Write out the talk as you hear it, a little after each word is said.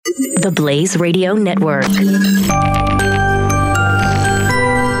The Blaze Radio Network.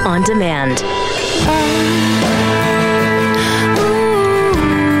 On demand.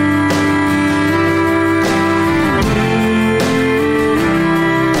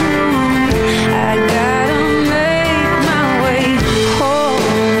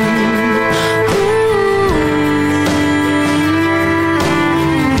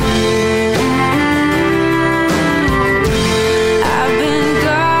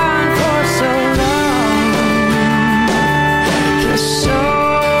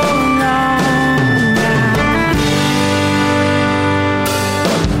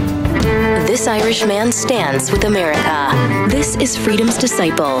 This Irish man stands with America. This is Freedom's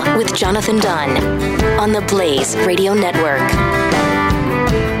Disciple with Jonathan Dunn on the Blaze Radio Network.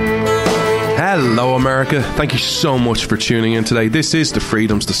 Hello, America. Thank you so much for tuning in today. This is the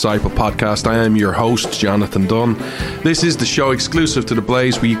Freedom's Disciple podcast. I am your host, Jonathan Dunn. This is the show exclusive to the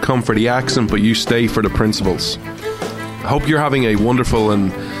Blaze where you come for the accent, but you stay for the principles. I hope you're having a wonderful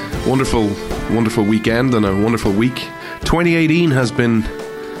weekend and a wonderful week. 2018 has been...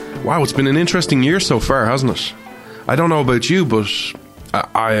 Wow, it's been an interesting year so far, hasn't it? I don't know about you, but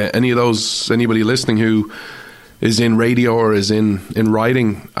anybody listening who is in radio or is in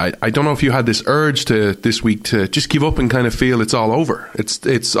writing, I don't know if you had this urge this week to just give up and kind of feel it's all over.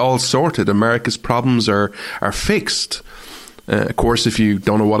 It's all sorted. America's problems are fixed. Of course, if you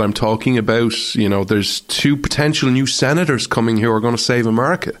don't know what I'm talking about, there's two potential new senators coming who are going to save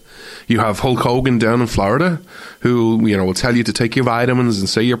America. You have Hulk Hogan down in Florida, who, will tell you to take your vitamins and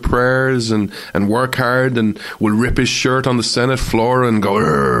say your prayers and work hard, and will rip his shirt on the Senate floor and go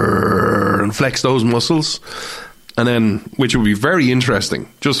and flex those muscles. And then, which would be very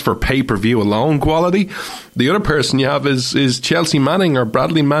interesting, just for pay-per-view alone quality, the other person you have is Chelsea Manning or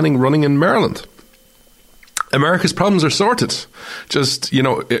Bradley Manning running in Maryland. America's problems are sorted. Just,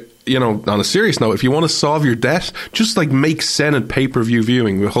 on a serious note, if you want to solve your debt, just make Senate pay-per-view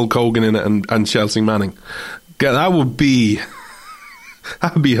viewing with Hulk Hogan in it and Chelsea Manning. That would be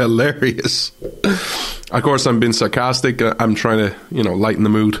hilarious. Of course, I'm being sarcastic. I'm trying to, lighten the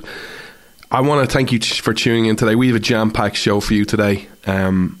mood. I want to thank you for tuning in today. We have a jam-packed show for you today.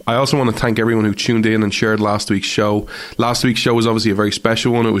 I also want to thank everyone who tuned in and shared last week's show. Last week's show was obviously a very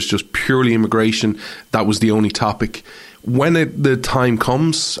special one. It was just purely immigration. That was the only topic. When the time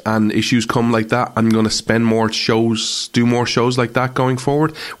comes and issues come like that, I'm going to do more shows like that going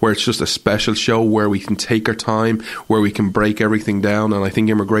forward, where it's just a special show where we can take our time, where we can break everything down. And I think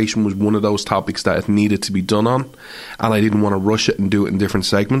immigration was one of those topics that it needed to be done on. And I didn't want to rush it and do it in different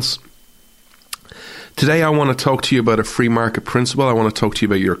segments. Today I want to talk to you about a free market principle. I want to talk to you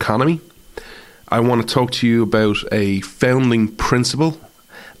about your economy. I want to talk to you about a founding principle.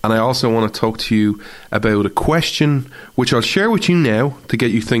 And I also want to talk to you about a question which I'll share with you now to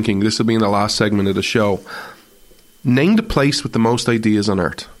get you thinking. This will be in the last segment of the show. Name the place with the most ideas on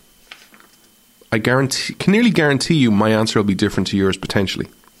earth. I can nearly guarantee you my answer will be different to yours potentially.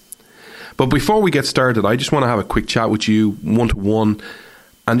 But before we get started, I just want to have a quick chat with you one-to-one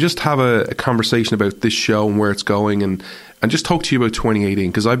and just have a conversation about this show and where it's going, and just talk to you about 2018,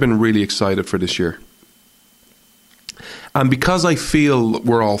 because I've been really excited for this year. And because I feel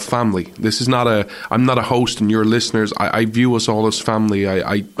we're all family, I'm not a host and you're listeners. I view us all as family.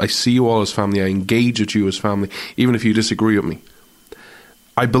 I see you all as family. I engage with you as family, even if you disagree with me.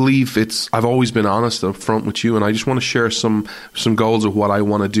 I believe I've always been honest up front with you, and I just want to share some goals of what I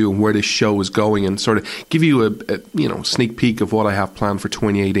want to do and where this show is going, and sort of give you a sneak peek of what I have planned for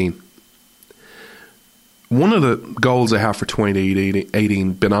 2018. One of the goals I have for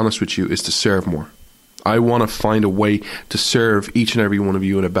 2018, being honest with you, is to serve more. I want to find a way to serve each and every one of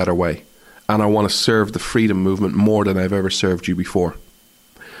you in a better way, and I want to serve the freedom movement more than I've ever served you before.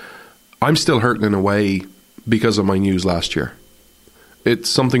 I'm still hurting in a way because of my news last year.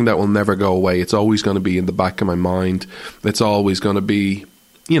 It's something that will never go away. It's always going to be in the back of my mind. It's always going to be,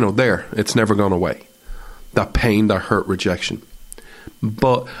 there. It's never gone away. That pain, that hurt, rejection.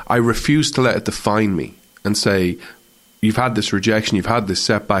 But I refuse to let it define me and say, you've had this rejection, you've had this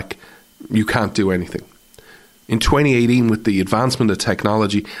setback, you can't do anything. In 2018, with the advancement of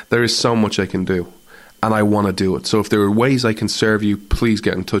technology, there is so much I can do, and I want to do it. So if there are ways I can serve you, please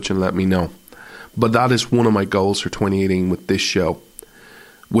get in touch and let me know. But that is one of my goals for 2018 with this show.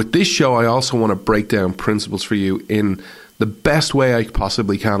 With this show, I also want to break down principles for you in the best way I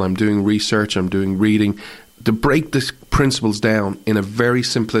possibly can. I'm doing research, I'm doing reading, to break these principles down in a very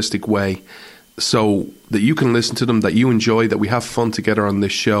simplistic way so that you can listen to them, that you enjoy, that we have fun together on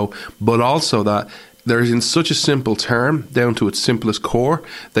this show, but also that they're in such a simple term, down to its simplest core,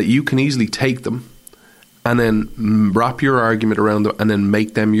 that you can easily take them and then wrap your argument around them, and then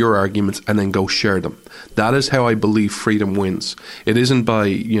make them your arguments, and then go share them. That is how I believe freedom wins. It isn't by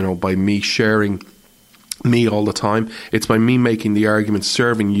me sharing me all the time. It's by me making the arguments,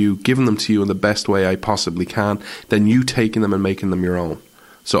 serving you, giving them to you in the best way I possibly can, then you taking them and making them your own.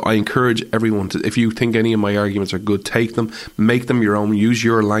 So I encourage everyone to, if you think any of my arguments are good, take them, make them your own, use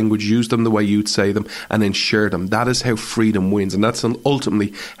your language, use them the way you'd say them, and then share them. That is how freedom wins, and that's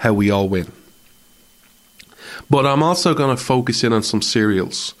ultimately how we all win. But I'm also going to focus in on some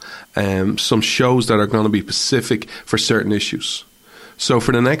serials, some shows that are going to be specific for certain issues. So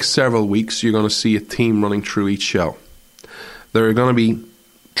for the next several weeks, you're going to see a theme running through each show. There are going to be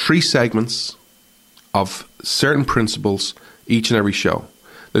 3 segments of certain principles each and every show.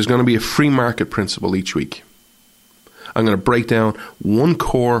 There's going to be a free market principle each week. I'm going to break down one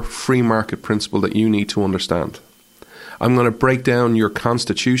core free market principle that you need to understand. I'm going to break down your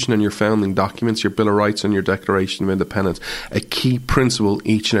Constitution and your founding documents, your Bill of Rights and your Declaration of Independence, a key principle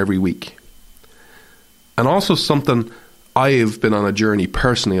each and every week. And also something I have been on a journey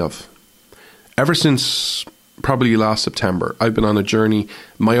personally of. Ever since probably last September, I've been on a journey,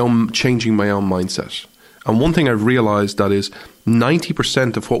 changing my own mindset. And one thing I've realized that is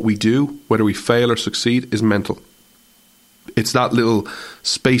 90% of what we do, whether we fail or succeed, is mental. It's that little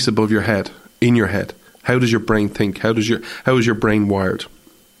space above your head, in your head. How does your brain think? How is your brain wired?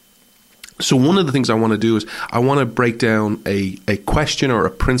 So one of the things I want to do is I want to break down a question or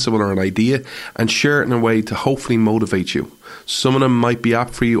a principle or an idea and share it in a way to hopefully motivate you. Some of them might be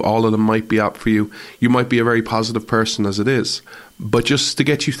apt for you. All of them might be apt for you. You might be a very positive person as it is. But just to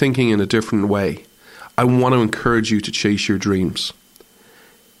get you thinking in a different way, I want to encourage you to chase your dreams.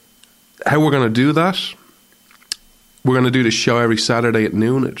 How we're going to do that? We're going to do the show every Saturday at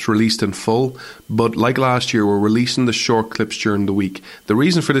noon. It's released in full. But like last year, we're releasing the short clips during the week. The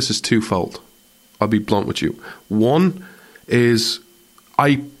reason for this is twofold. I'll be blunt with you. One is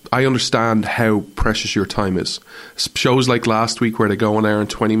I understand how precious your time is. Shows like last week where they go an hour and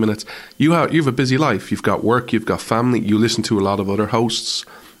 20 minutes. You have a busy life. You've got work. You've got family. You listen to a lot of other hosts.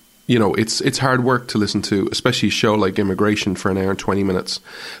 You know, it's hard work to listen to, especially a show like Immigration for an hour and 20 minutes.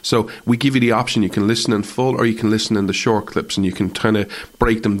 So we give you the option. You can listen in full or you can listen in the short clips, and you can kind of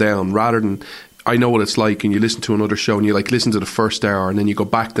break them down rather than, I know what it's like, and you listen to another show and you listen to the first hour and then you go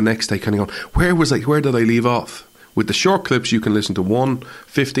back the next day kind of going, where did I leave off? With the short clips, you can listen to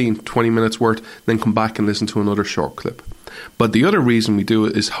 15, 20 minutes worth, then come back and listen to another short clip. But the other reason we do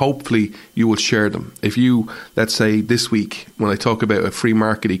it is hopefully you will share them. If you, let's say this week, when I talk about a free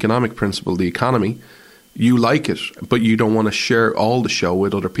market economic principle, the economy, you like it, but you don't want to share all the show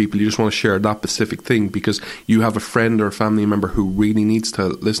with other people. You just want to share that specific thing because you have a friend or a family member who really needs to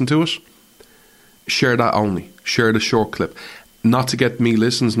listen to it. Share that only. Share the short clip. Not to get me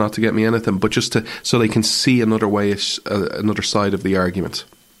listens, not to get me anything, but just so they can see another way, another side of the argument.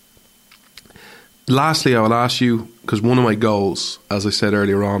 Lastly, I will ask you, because one of my goals, as I said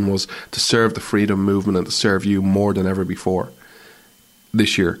earlier on, was to serve the freedom movement and to serve you more than ever before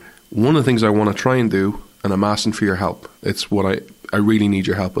this year. One of the things I want to try and do, and I'm asking for your help, it's what I really need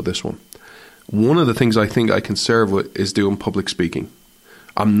your help with this one. One of the things I think I can serve with is doing public speaking.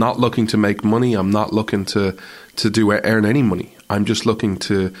 I'm not looking to make money. I'm not looking to earn any money. I'm just looking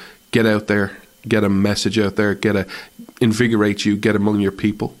to get out there, get a message out there, invigorate you, get among your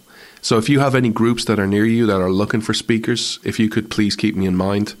people. So if you have any groups that are near you that are looking for speakers, if you could please keep me in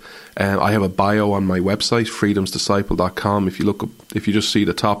mind. I have a bio on my website, freedomsdisciple.com. If you just see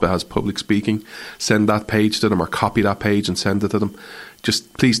the top, it has public speaking. Send that page to them or copy that page and send it to them.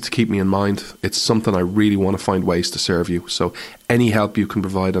 Just please to keep me in mind. It's something I really want to find ways to serve you. So any help you can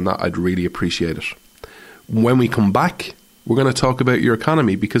provide on that, I'd really appreciate it. When we come back, we're going to talk about your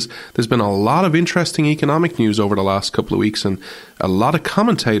economy because there's been a lot of interesting economic news over the last couple of weeks and a lot of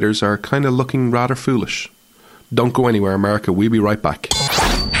commentators are kind of looking rather foolish. Don't go anywhere, America. We'll be right back.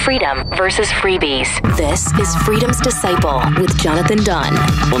 Freedom versus freebies. This is Freedom's Disciple with Jonathan Dunn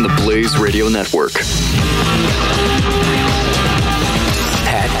on the Blaze Radio Network.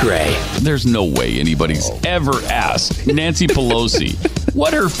 Pat Gray. There's no way anybody's ever asked Nancy Pelosi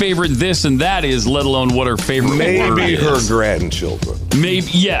what her favorite this and that is, let alone what her favorite word is. Maybe her grandchildren. Maybe,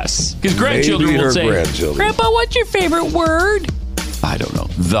 yes. Because grandchildren will say, Grandpa, what's your favorite word? I don't know.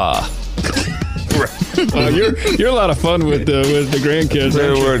 You're a lot of fun with the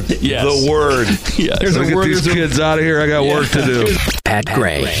grandkids. Yes. The word. Yes. There's a word. Get these kids out of here. I got work to do. Pat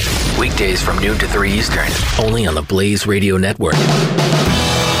Gray. Weekdays from noon to 3 Eastern. Only on the Blaze Radio Network.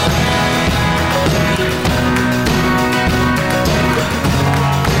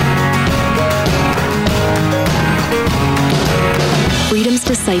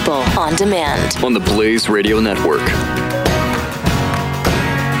 Disciple on demand on the Blaze Radio Network.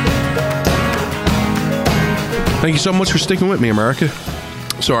 Thank you so much for sticking with me, America.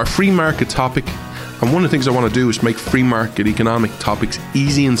 So our free market topic, and one of the things I want to do is make free market economic topics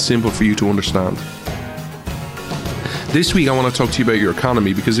easy and simple for you to understand. This week I want to talk to you about your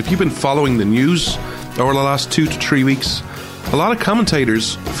economy, because if you've been following the news over the last 2 to 3 weeks, a lot of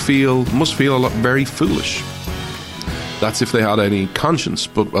commentators must feel very foolish. That's if they had any conscience,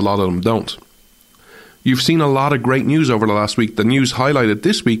 but a lot of them don't. You've seen a lot of great news over the last week. The news highlighted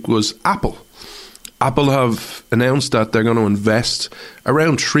this week was Apple. Apple have announced that they're going to invest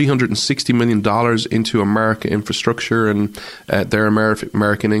around $360 million into American infrastructure and their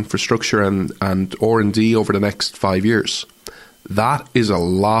American infrastructure and R&D over the next 5 years. That is a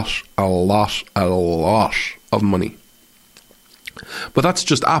lot of money. But that's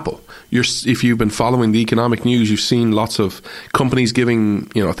just Apple. If you've been following the economic news, you've seen lots of companies giving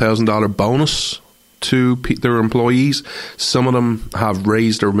 $1,000 bonus to their employees. Some of them have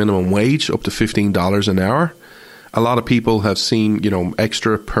raised their minimum wage up to $15 an hour. A lot of people have seen,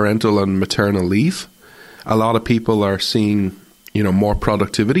 extra parental and maternal leave. A lot of people are seeing, more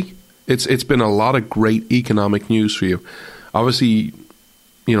productivity. It's been a lot of great economic news for you. Obviously,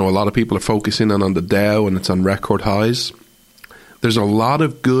 a lot of people are focusing on the Dow, and it's on record highs. There's a lot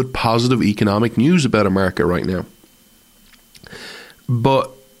of good, positive economic news about America right now. But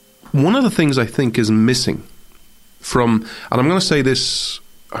one of the things I think is missing and I'm going to say this,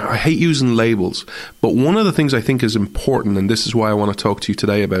 I hate using labels, but one of the things I think is important, and this is why I want to talk to you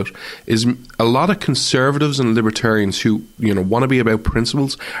today about, is a lot of conservatives and libertarians who, want to be about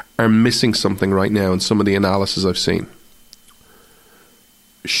principles are missing something right now in some of the analysis I've seen.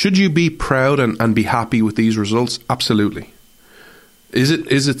 Should you be proud and be happy with these results? Absolutely.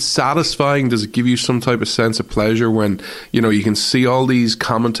 Is it satisfying? Does it give you some type of sense of pleasure when, you can see all these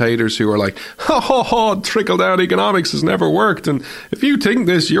commentators who are like, trickle-down economics has never worked, and if you think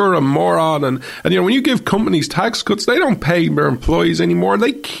this, you're a moron, and when you give companies tax cuts, they don't pay their employees anymore,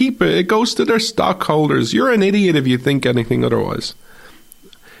 they keep it goes to their stockholders. You're an idiot if you think anything otherwise.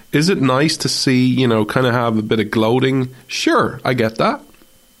 Is it nice to see, kind of have a bit of gloating? Sure, I get that.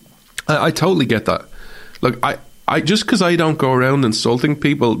 I totally get that. Look, I just because I don't go around insulting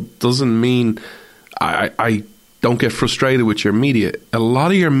people doesn't mean I don't get frustrated with your media. A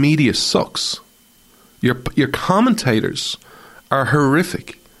lot of your media sucks. Your commentators are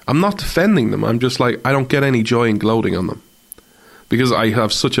horrific. I'm not defending them. I'm just like, I don't get any joy in gloating on them because I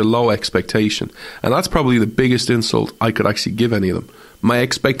have such a low expectation. And that's probably the biggest insult I could actually give any of them. My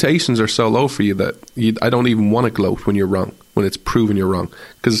expectations are so low for you that I don't even want to gloat when you're wrong, when it's proven you're wrong,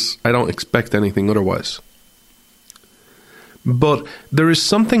 because I don't expect anything otherwise. But there is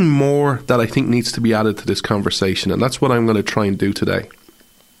something more that I think needs to be added to this conversation, and that's what I'm going to try and do today.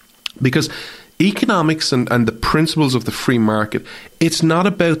 Because economics and the principles of the free market, it's not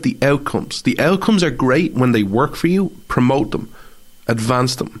about the outcomes. The outcomes are great when they work for you. Promote them,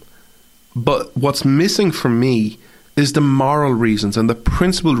 advance them. But what's missing for me is the moral reasons and the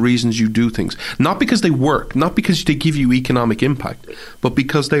principled reasons you do things. Not because they work, not because they give you economic impact, but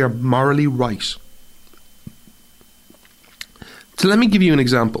because they are morally right. So let me give you an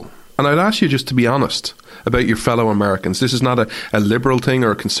example, and I'd ask you just to be honest about your fellow Americans. This is not a liberal thing or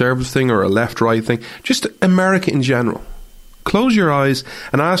a conservative thing or a left-right thing, just America in general. Close your eyes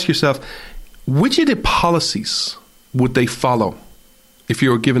and ask yourself, which of the policies would they follow if you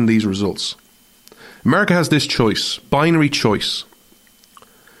were given these results? America has this choice, binary choice.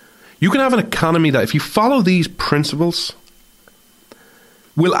 You can have an economy that, if you follow these principles,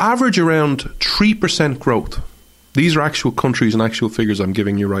 will average around 3% growth. These are actual countries and actual figures I'm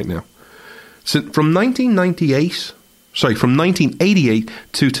giving you right now. So from 1988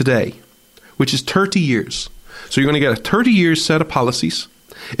 to today, which is 30 years. So you're going to get a 30 years set of policies.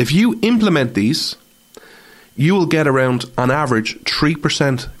 If you implement these, you will get around, on average,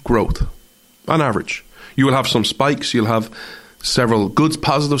 3% growth. On average. You will have some spikes. You'll have several good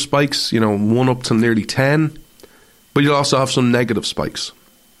positive spikes, one up to nearly 10. But you'll also have some negative spikes.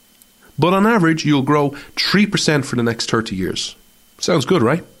 But on average, you'll grow 3% for the next 30 years. Sounds good,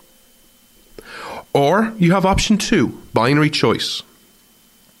 right? Or you have option 2, binary choice.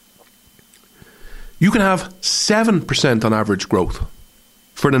 You can have 7% on average growth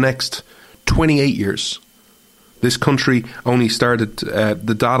for the next 28 years. This country only started,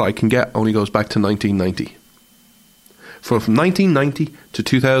 the data I can get only goes back to 1990. From 1990 to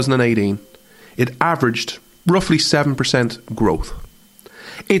 2018, it averaged roughly 7% growth.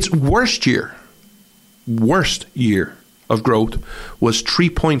 Its worst year of growth was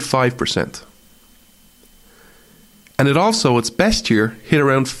 3.5%. And it also, its best year, hit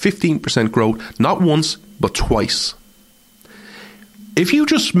around 15% growth, not once, but twice. If you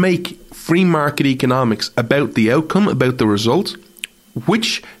just make free market economics about the outcome, about the result,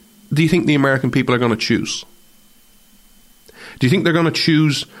 which do you think the American people are going to choose? Do you think they're going to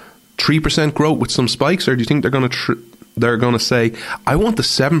choose 3% growth with some spikes, or do you think they're going to say, I want the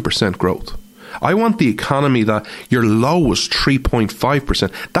 7% growth? I want the economy that your low was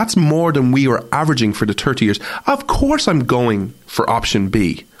 3.5%. That's more than we were averaging for the 30 years. Of course I'm going for option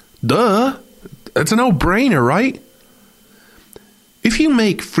B. Duh. It's a no-brainer, right? If you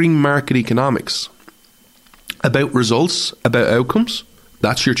make free market economics about results, about outcomes,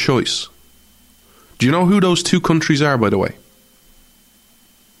 that's your choice. Do you know who those two countries are, by the way?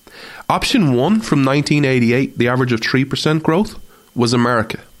 Option 1 from 1988, the average of 3% growth, was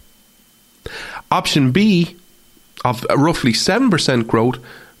America. Option B, of roughly 7% growth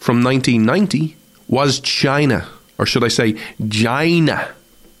from 1990, was China. Or should I say, China.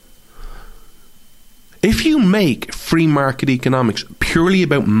 If you make free market economics purely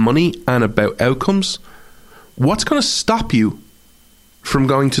about money and about outcomes, what's going to stop you from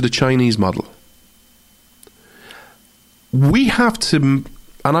going to the Chinese model? We have to,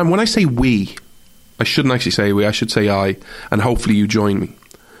 and when I say we, I shouldn't actually say we, I should say I, and hopefully you join me.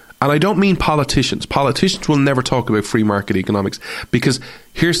 And I don't mean politicians. Politicians will never talk about free market economics, because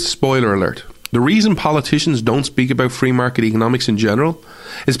here's the spoiler alert. The reason politicians don't speak about free market economics in general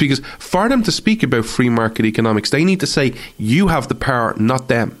is because for them to speak about free market economics, they need to say, you have the power, not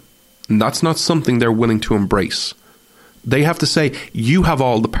them. And that's not something they're willing to embrace. They have to say, you have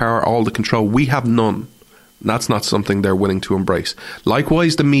all the power, all the control, we have none. And that's not something they're willing to embrace.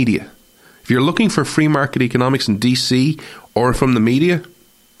 Likewise, the media. If you're looking for free market economics in DC or from the media,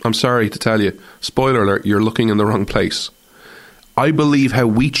 I'm sorry to tell you, spoiler alert, you're looking in the wrong place. I believe how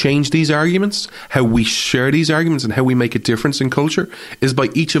we change these arguments, how we share these arguments, and how we make a difference in culture is by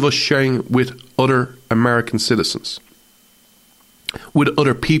each of us sharing with other American citizens, with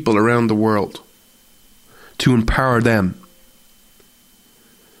other people around the world, to empower them.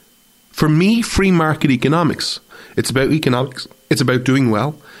 For me, free market economics, it's about economics, it's about doing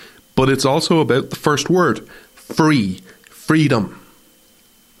well, but it's also about the first word, free, freedom.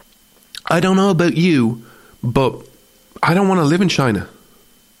 I don't know about you, but I don't want to live in China.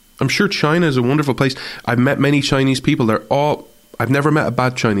 I'm sure China is a wonderful place. I've met many Chinese people. I've never met a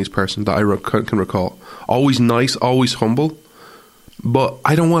bad Chinese person that I can recall. Always nice, always humble. But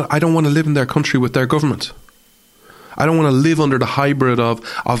I don't want to live in their country with their government. I don't want to live under the hybrid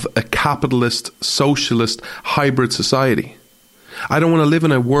of a capitalist, socialist, hybrid society. I don't want to live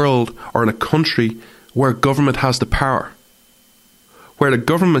in a world or in a country where government has the power, where the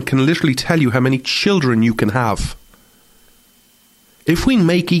government can literally tell you how many children you can have. If we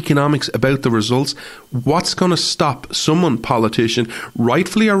make economics about the results, what's going to stop someone, politician,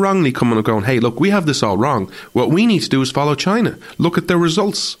 rightfully or wrongly coming and going, hey, look, we have this all wrong. What we need to do is follow China. Look at their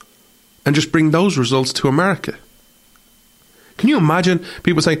results and just bring those results to America. Can you imagine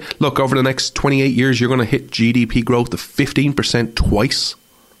people saying, look, over the next 28 years, you're going to hit GDP growth of 15% twice?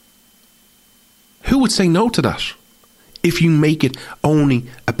 Who would say no to that if you make it only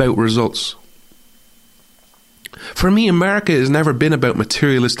about results? For me, America has never been about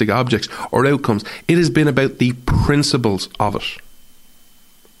materialistic objects or outcomes. It has been about the principles of it.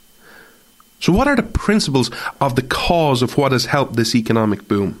 So what are the principles of the cause of what has helped this economic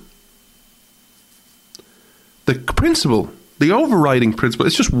boom? The principle, the overriding principle,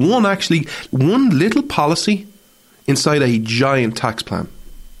 it's just one little policy inside a giant tax plan.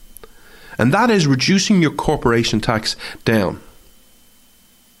 And that is reducing your corporation tax down.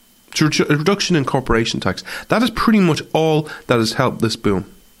 It's a reduction in corporation tax. That is pretty much all that has helped this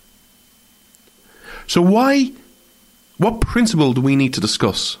boom. So what principle do we need to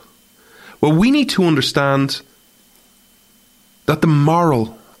discuss? Well, we need to understand that the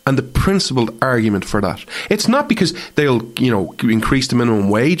moral and the principled argument for that. It's not because they'll, increase the minimum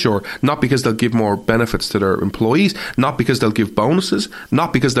wage, or not because they'll give more benefits to their employees, not because they'll give bonuses,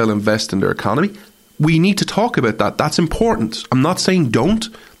 not because they'll invest in their economy. We need to talk about that. That's important. I'm not saying don't.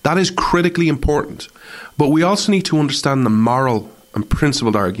 That is critically important. But we also need to understand the moral and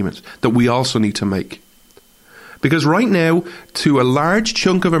principled argument that we also need to make. Because right now, to a large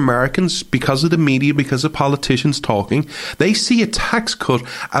chunk of Americans, because of the media, because of politicians talking, they see a tax cut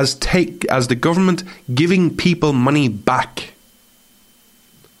as the government giving people money back.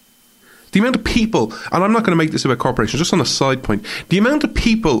 The amount of people, and I'm not going to make this about corporations, just on a side point, the amount of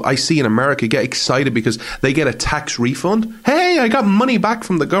people I see in America get excited because they get a tax refund. Hey, I got money back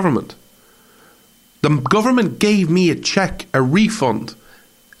from the government. The government gave me a check, a refund,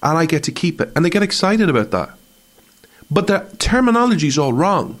 and I get to keep it. And they get excited about that. But the terminology is all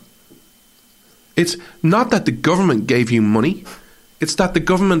wrong. It's not that the government gave you money. It's that the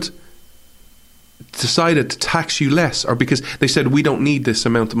government decided to tax you less, or because they said we don't need this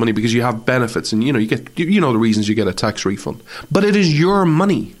amount of money because you have benefits, and you get the reasons you get a tax refund. But it is your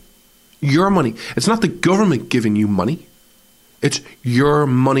money. Your money. It's not the government giving you money. It's your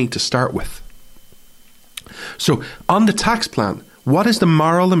money to start with. So on the tax plan, what is the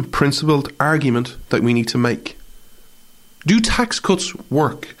moral and principled argument that we need to make? Do tax cuts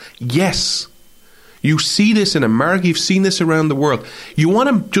work? Yes. You see this in America. You've seen this around the world. You want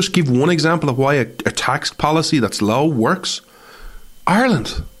to just give one example of why a tax policy that's low works?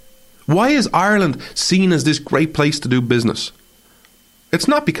 Ireland. Why is Ireland seen as this great place to do business? It's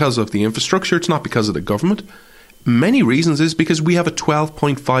not because of the infrastructure. It's not because of the government. Many reasons is because we have a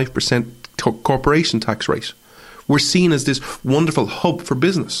 12.5% corporation tax rate. We're seen as this wonderful hub for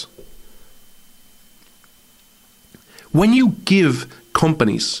business. When you give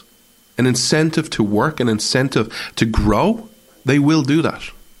companies an incentive to work, an incentive to grow, they will do that.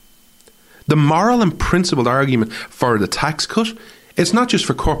 The moral and principled argument for the tax cut, it's not just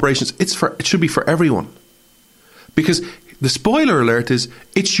for corporations, it should be for everyone. Because the spoiler alert is,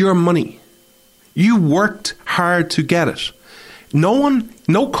 it's your money. You worked hard to get it.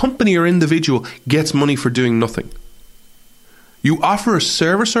 No company or individual gets money for doing nothing. You offer a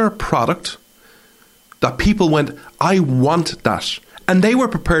service or a product that people went, I want that. And they were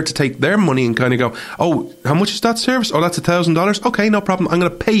prepared to take their money and kind of go, oh, how much is that service? Oh, that's $1,000. Okay, no problem. I'm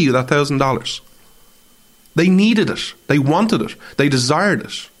going to pay you that $1,000. They needed it. They wanted it. They desired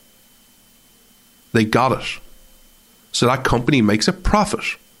it. They got it. So that company makes a profit.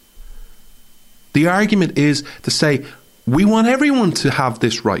 The argument is to say, we want everyone to have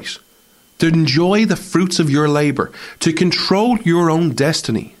this right, to enjoy the fruits of your labor, to control your own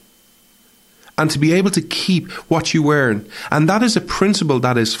destiny, and to be able to keep what you earn. And that is a principle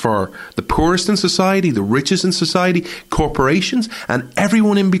that is for the poorest in society, the richest in society, corporations, and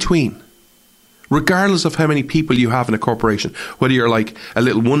everyone in between. Regardless of how many people you have in a corporation, whether you're like a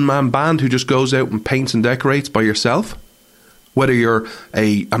little one-man band who just goes out and paints and decorates by yourself, whether you're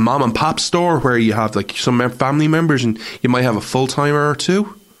a mom and pop store where you have like some family members and you might have a full-timer or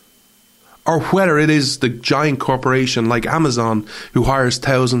two, or whether it is the giant corporation like Amazon who hires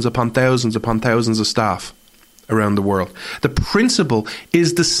thousands upon thousands upon thousands of staff around the world. The principle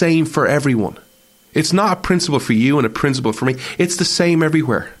is the same for everyone. It's not a principle for you and a principle for me. It's the same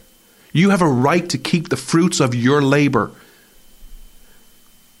everywhere. You have a right to keep the fruits of your labor.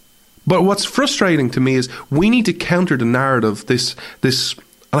 But what's frustrating to me is we need to counter the narrative, this,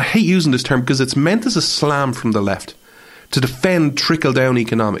 and I hate using this term because it's meant as a slam from the left, to defend trickle-down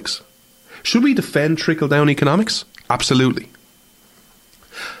economics. Should we defend trickle-down economics? Absolutely.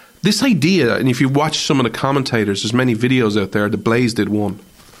 This idea, and if you watch some of the commentators, there's many videos out there. The Blaze did one.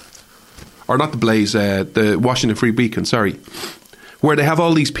 Or not the Blaze, the Washington Free Beacon, sorry. Where they have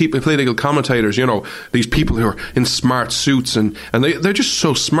all these people, political commentators, these people who are in smart suits, and they're just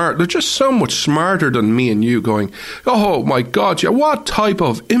so smart. They're just so much smarter than me and you, going, oh my God, yeah, what type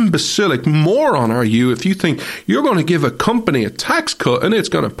of imbecilic moron are you if you think you're going to give a company a tax cut and it's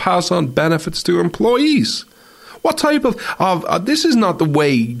going to pass on benefits to employees? What type of this is not the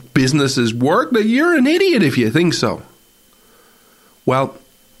way businesses work. You're an idiot if you think so. Well,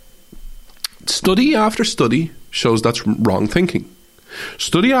 study after study shows that's wrong thinking.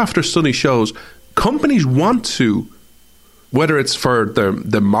 Study after study shows companies want to, whether it's for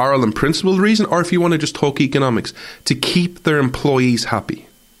the moral and principled reason, or if you want to just talk economics, to keep their employees happy.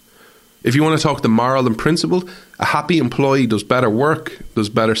 If you want to talk the moral and principled, a happy employee does better work, does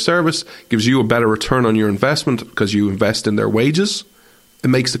better service, gives you a better return on your investment because you invest in their wages. It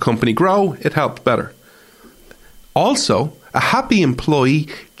makes the company grow. It helps better. Also, a happy employee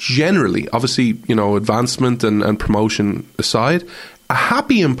generally, obviously, advancement and promotion aside, a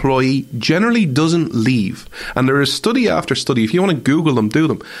happy employee generally doesn't leave. And there is study after study. If you want to Google them, do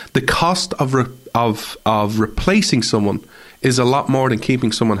them. The cost of replacing someone is a lot more than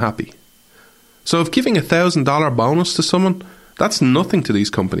keeping someone happy. So if giving $1,000 bonus to someone, that's nothing to these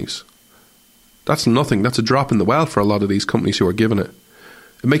companies. That's nothing. That's a drop in the well for a lot of these companies who are giving it.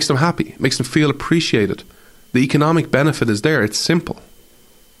 It makes them happy. It makes them feel appreciated. The economic benefit is there. It's simple.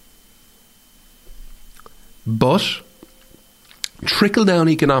 But trickle-down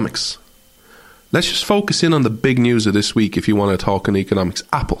economics. Let's just focus in on the big news of this week if you want to talk in economics.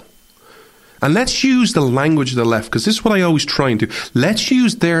 Apple. And let's use the language of the left, because this is what I always try and do. Let's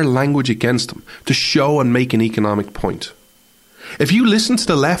use their language against them to show and make an economic point. If you listen to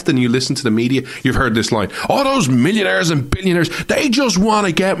the left and you listen to the media, you've heard this line, oh, those millionaires and billionaires, they just want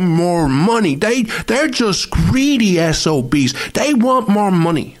to get more money. They're just greedy SOBs. They want more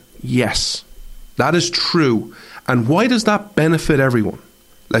money. Yes, that is true. And why does that benefit everyone?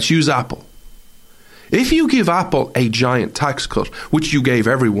 Let's use Apple. If you give Apple a giant tax cut, which you gave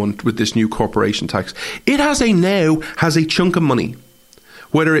everyone with this new corporation tax, it now has a chunk of money.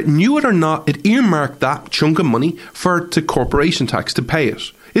 Whether it knew it or not, it earmarked that chunk of money to corporation tax, to pay it.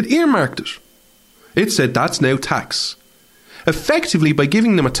 It earmarked it. It said that's now tax. Effectively, by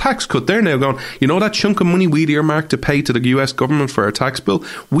giving them a tax cut, they're now going, you know that chunk of money we'd earmarked to pay to the US government for our tax bill?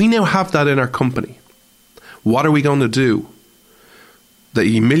 We now have that in our company. What are we going to do?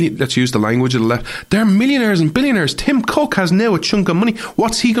 Let's use the language of the left. They're millionaires and billionaires. Tim Cook has now a chunk of money.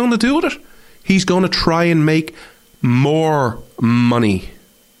 What's he going to do with it? He's going to try and make more money.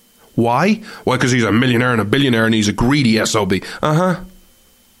 Why? Well, because he's a millionaire and a billionaire and he's a greedy SOB. They're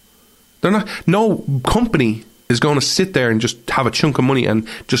not. No company is going to sit there and just have a chunk of money and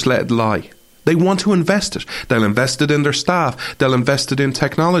just let it lie. They want to invest it. They'll invest it in their staff. They'll invest it in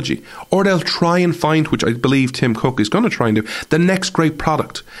technology. Or they'll try and find, which I believe Tim Cook is going to try and do, the next great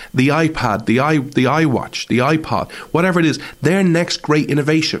product. The iPad, the iWatch, the iPod, whatever it is, their next great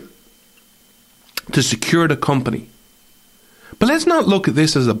innovation to secure the company. But let's not look at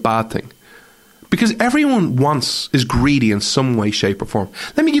this as a bad thing, because everyone is greedy in some way, shape or form.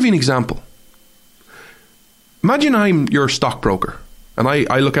 Let me give you an example. Imagine I'm your stockbroker and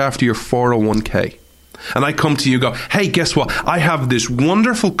I look after your 401k and I come to you and go, hey, guess what? I have this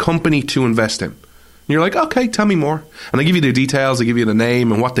wonderful company to invest in. And you're like, okay, tell me more. And I give you the details, I give you the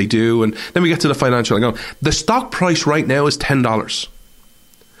name and what they do, and then we get to the financial. I go, the stock price right now is $10.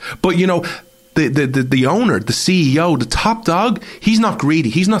 But you know, the owner, the CEO, the top dog, he's not greedy.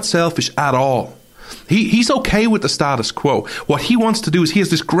 He's not selfish at all. He's okay with the status quo. What he wants to do is he has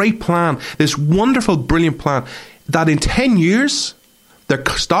this great plan, this wonderful, brilliant plan, that in 10 years, their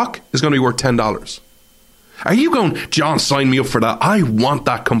stock is going to be worth $10. Are you going, John, sign me up for that? I want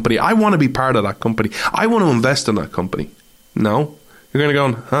that company. I want to be part of that company. I want to invest in that company. No. You're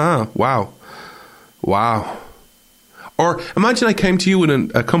going to go, wow. Or imagine I came to you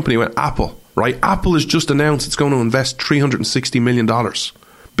with a company with Apple. Right, Apple has just announced it's going to invest $360 million.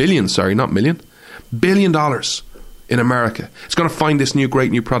 Billion, sorry, not million. $1 billion in America. It's going to find this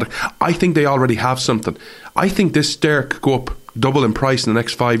great new product. I think they already have something. I think this share could go up double in price in the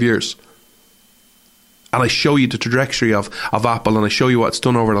next 5 years. And I show you the trajectory of Apple, and I show you what it's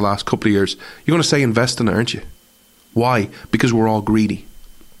done over the last couple of years. You're going to say invest in it, aren't you? Why? Because we're all greedy.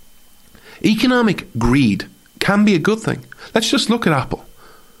 Economic greed can be a good thing. Let's just look at Apple.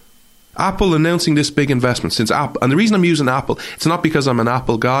 Apple announcing this big investment since Apple, and the reason I'm using Apple, it's not because I'm an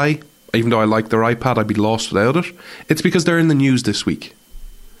Apple guy, even though I like their iPad, I'd be lost without it. It's because they're in the news this week.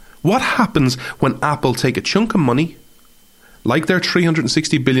 What happens when Apple take a chunk of money, like their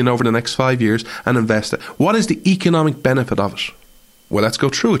 $360 billion over the next 5 years, and invest it? What is the economic benefit of it? Well, let's go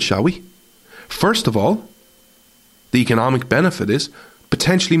through it, shall we? First of all, the economic benefit is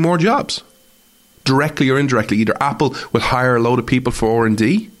potentially more jobs, directly or indirectly. Either Apple will hire a load of people for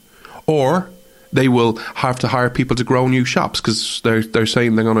R&D, or they will have to hire people to grow new shops, because they're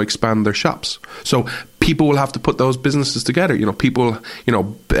saying they're going to expand their shops. So people will have to put those businesses together. People,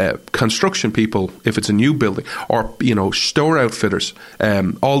 construction people, if it's a new building, or store outfitters,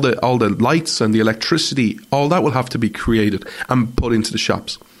 all the lights and the electricity, all that will have to be created and put into the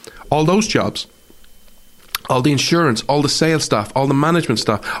shops. All those jobs, all the insurance, all the sales staff, all the management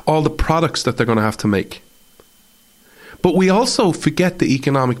staff, all the products that they're going to have to make. But we also forget the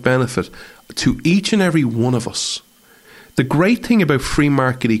economic benefit to each and every one of us. The great thing about free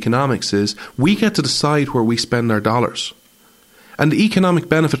market economics is we get to decide where we spend our dollars. And the economic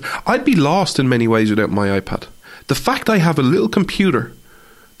benefit, I'd be lost in many ways without my iPad. The fact I have a little computer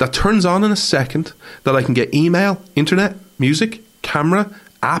that turns on in a second, that I can get email, internet, music, camera,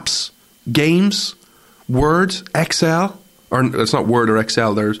 apps, games, Word, Excel, or it's not Word or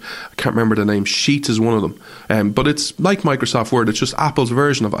Excel, I can't remember the name, Sheets is one of them. But it's like Microsoft Word, it's just Apple's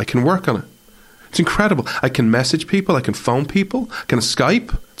version of it. I can work on it. It's incredible. I can message people, I can phone people, I can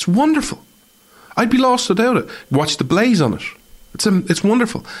Skype. It's wonderful. I'd be lost without it. Watch the Blaze on it. It's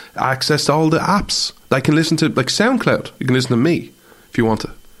wonderful. Access to all the apps. I can listen to, like SoundCloud. You can listen to me if you want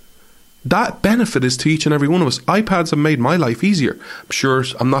to. That benefit is to each and every one of us. iPads have made my life easier. I'm sure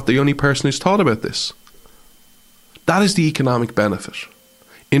I'm not the only person who's thought about this. That is the economic benefit.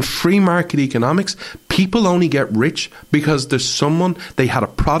 In free market economics, people only get rich because there's someone, they had a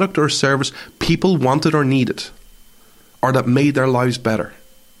product or a service people wanted or needed, or that made their lives better.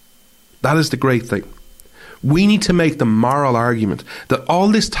 That is the great thing. We need to make the moral argument that all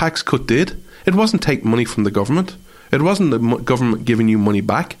this tax cut did, it wasn't take money from the government. It wasn't the government giving you money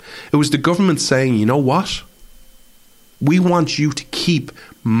back. It was the government saying, you know what? We want you to keep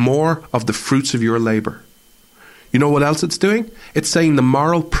more of the fruits of your labour. You know what else it's doing? It's saying the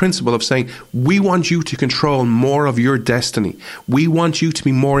moral principle of saying, we want you to control more of your destiny. We want you to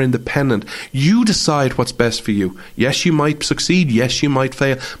be more independent. You decide what's best for you. Yes, you might succeed. Yes, you might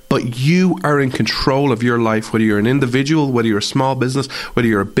fail. But you are in control of your life, whether you're an individual, whether you're a small business, whether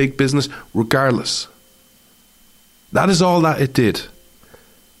you're a big business, regardless. That is all that it did.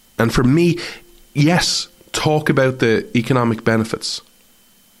 And for me, yes, talk about the economic benefits.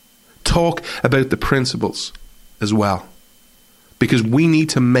 Talk about the principles as well, because we need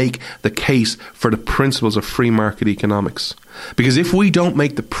to make the case for the principles of free market economics. Because if we don't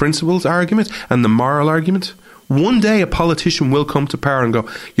make the principles argument and the moral argument, one day a politician will come to power and go,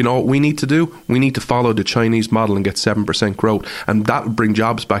 you know what we need to do? We need to follow the Chinese model and get 7% growth, and that will bring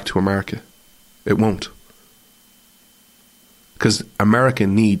jobs back to America. It won't. Because America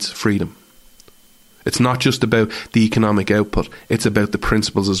needs freedom. It's not just about the economic output, it's about the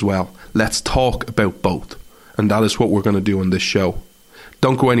principles as well. Let's talk about both. And that is what we're going to do on this show.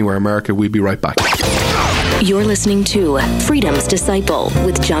 Don't go anywhere, America. We'll be right back. You're listening to Freedom's Disciple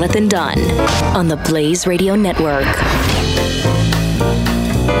with Jonathan Dunn on the Blaze Radio Network.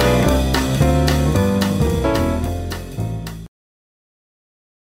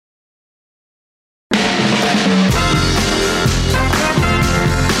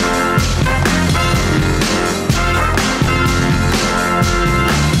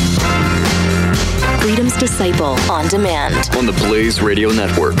 Disciple on demand on the Blaze Radio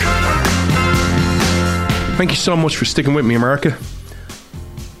Network. Thank you so much for sticking with me, America.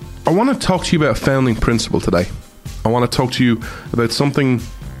 I want to talk to you about a founding principle today. I want to talk to you about something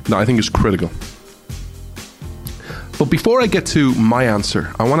that I think is critical. But before I get to my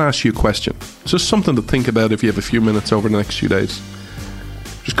answer, I want to ask you a question. It's just something to think about if you have a few minutes over the next few days.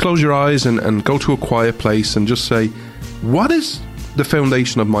 Just close your eyes and go to a quiet place and just say, what is the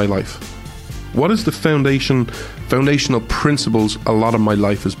foundation of my life? What is the foundational principles a lot of my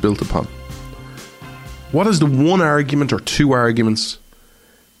life is built upon? What is the one argument or two arguments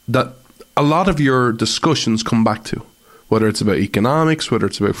that a lot of your discussions come back to? Whether it's about economics, whether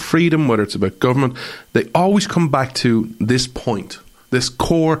it's about freedom, whether it's about government, they always come back to this point, this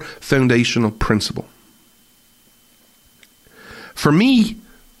core foundational principle. For me,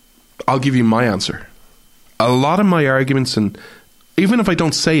 I'll give you my answer. A lot of my arguments, and even if I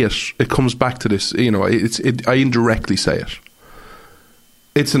don't say it, it comes back to this. You know, I indirectly say it.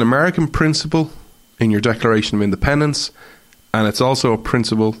 It's an American principle in your Declaration of Independence, and it's also a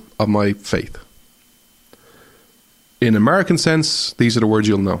principle of my faith. In American sense, these are the words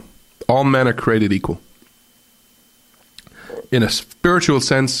you'll know. All men are created equal. In a spiritual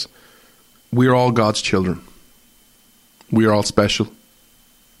sense, we are all God's children. We are all special.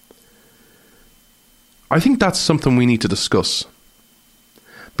 I think that's something we need to discuss.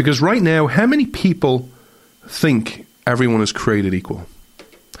 Because right now, how many people think everyone is created equal?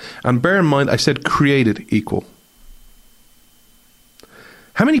 And bear in mind, I said created equal.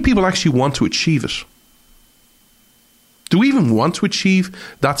 How many people actually want to achieve it? Do we even want to achieve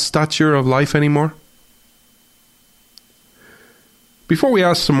that stature of life anymore? Before we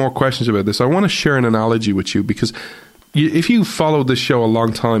ask some more questions about this, I want to share an analogy with you, because if you followed this show a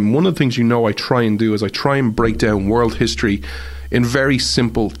long time, one of the things you know I try and do is I try and break down world history in very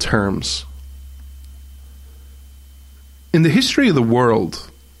simple terms. In the history of the world,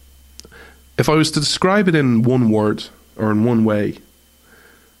 if I was to describe it in one word or in one way,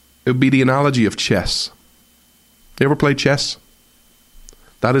 it would be the analogy of chess. You ever played chess?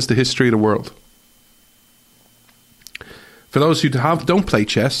 That is the history of the world. For those who don't play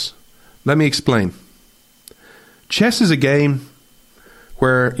chess, let me explain. Chess is a game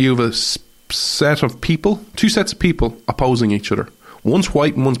where you have a set of people, two sets of people opposing each other. One's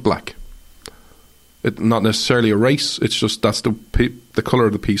white and one's black. It's not necessarily a race, it's just that's the colour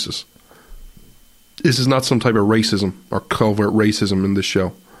of the pieces. This is not some type of racism or covert racism in this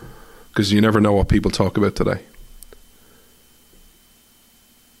show, because you never know what people talk about today.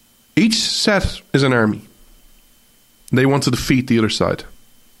 Each set is an army. They want to defeat the other side.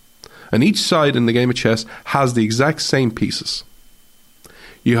 And each side in the game of chess has the exact same pieces.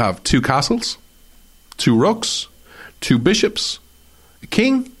 You have 2 castles, 2 rooks, 2 bishops, a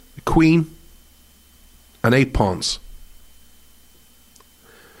king, a queen, and 8 pawns.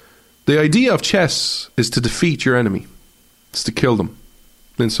 The idea of chess is to defeat your enemy. It's to kill them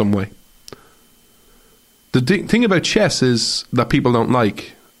in some way. The thing about chess is that people don't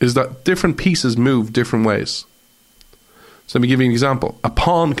like is that different pieces move different ways. So let me give you an example. A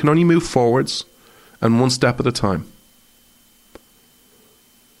pawn can only move forwards and one step at a time.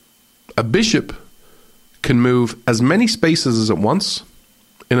 A bishop can move as many spaces as at once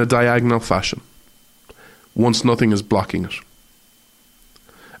in a diagonal fashion, once nothing is blocking it.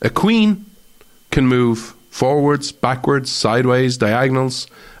 A queen can move forwards, backwards, sideways, diagonals,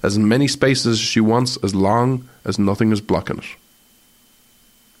 as many spaces as she wants, as long as nothing is blocking it.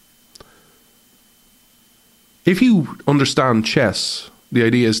 If you understand chess, the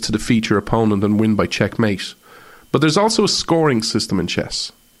idea is to defeat your opponent and win by checkmate. But there's also a scoring system in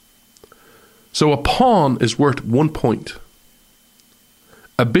chess. So a pawn is worth 1 point.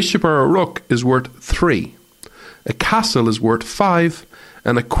 A bishop or a rook is worth 3. A castle is worth 5.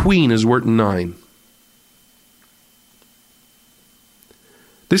 And a queen is worth 9.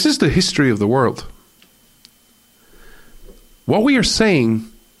 This is the history of the world. What we are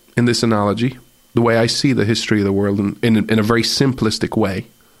saying in this analogy, the way I see the history of the world in a very simplistic way,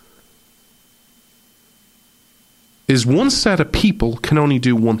 is one set of people can only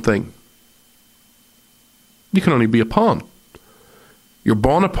do one thing. You can only be a pawn. You're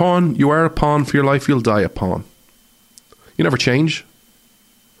born a pawn, you are a pawn for your life, you'll die a pawn. You never change.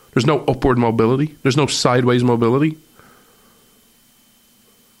 There's no upward mobility. There's no sideways mobility.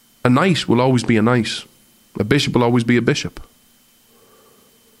 A knight will always be a knight. A bishop will always be a bishop.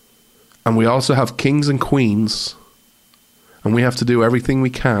 And we also have kings and queens, and we have to do everything we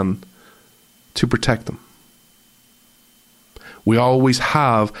can to protect them. We always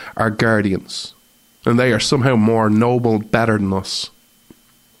have our guardians, and they are somehow more noble, better than us.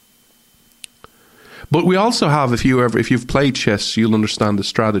 But we also have, if you've played chess, you'll understand the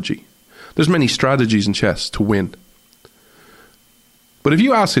strategy. There's many strategies in chess to win. But if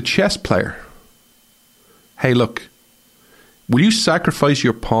you ask a chess player, hey, look, will you sacrifice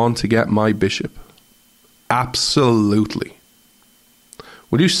your pawn to get my bishop? Absolutely.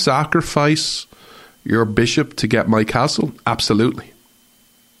 Will you sacrifice your bishop to get my castle? Absolutely.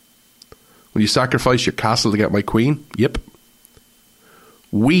 Will you sacrifice your castle to get my queen? Yep.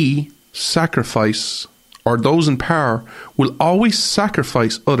 We sacrifice, or those in power will always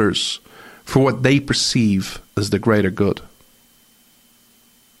sacrifice others for what they perceive as the greater good.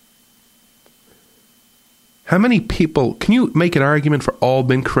 How many people, can you make an argument for all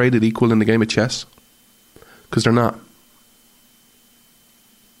being created equal in the game of chess? Because they're not.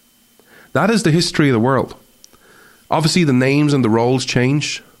 That is the history of the world. Obviously the names and the roles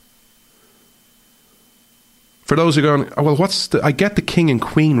change. For those who are going, oh, well, I get the king and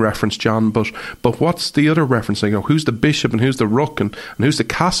queen reference, John, but what's the other reference? I go, who's the bishop and who's the rook and who's the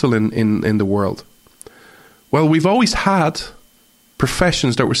castle in the world? Well, we've always had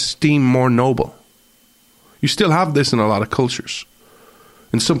professions that were esteemed more noble. You still have this in a lot of cultures.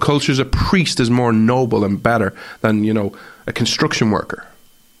 In some cultures, a priest is more noble and better than, a construction worker.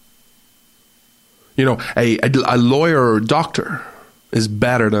 A lawyer or a doctor is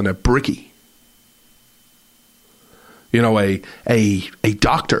better than a brickie. A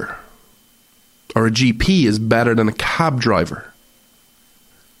doctor or a GP is better than a cab driver.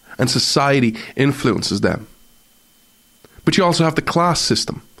 And society influences them. But you also have the class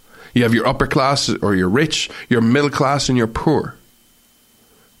system. You have your upper class, or you're rich, you're middle class, and you're poor.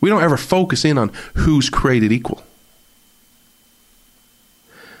 We don't ever focus in on who's created equal.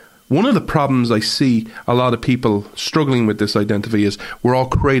 One of the problems I see a lot of people struggling with this identity is we're all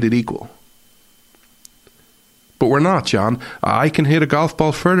created equal. But we're not, John. I can hit a golf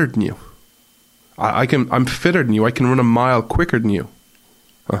ball further than you. I'm fitter than you. I can run a mile quicker than you.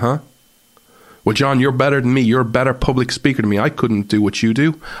 Well, John, you're better than me. You're a better public speaker than me. I couldn't do what you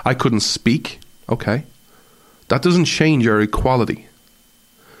do. I couldn't speak. Okay. That doesn't change our equality.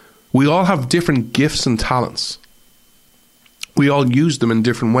 We all have different gifts and talents. We all use them in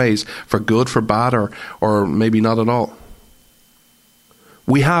different ways, for good, for bad, or maybe not at all.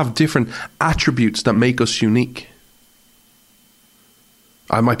 We have different attributes that make us unique.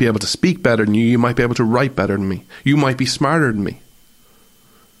 I might be able to speak better than you. You might be able to write better than me. You might be smarter than me.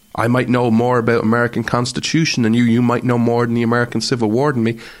 I might know more about American Constitution than you. You might know more than the American Civil War than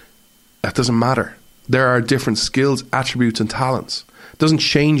me. That doesn't matter. There are different skills, attributes, and talents. It doesn't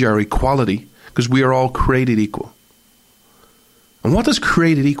change our equality because we are all created equal. And what does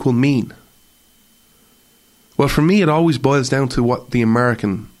created equal mean? Well, for me, it always boils down to what the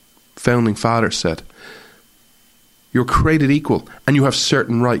American founding fathers said. You're created equal and you have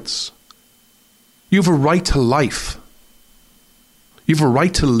certain rights. You have a right to life. You have a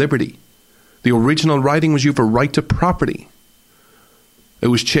right to liberty. The original writing was you have a right to property. It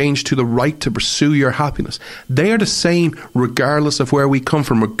was changed to the right to pursue your happiness. They are the same regardless of where we come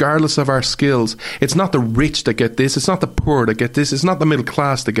from, regardless of our skills. It's not the rich that get this. It's not the poor that get this. It's not the middle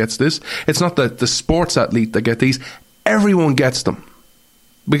class that gets this. It's not the sports athlete that get these. Everyone gets them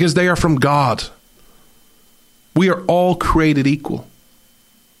because they are from God. We are all created equal.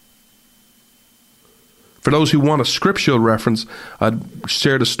 For those who want a scriptural reference, I'd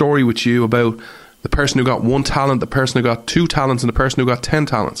shared a story with you about the person who got 1 talent, the person who got 2 talents, and the person who got 10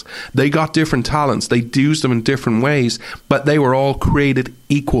 talents. They got different talents. They used them in different ways, but they were all created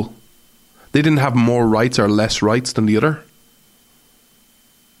equal. They didn't have more rights or less rights than the other.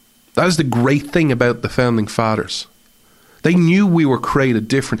 That is the great thing about the founding fathers. They knew we were created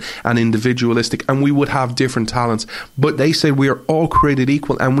different and individualistic, and we would have different talents. But they said we are all created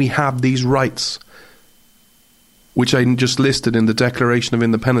equal, and we have these rights, which I just listed in the Declaration of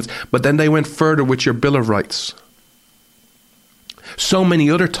Independence. But then they went further with your Bill of Rights. So many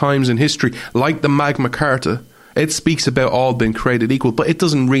other times in history, like the Magna Carta, it speaks about all being created equal, but it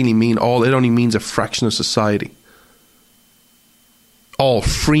doesn't really mean all. It only means a fraction of society. All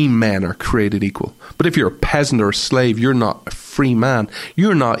free men are created equal. But if you're a peasant or a slave, you're not a free man.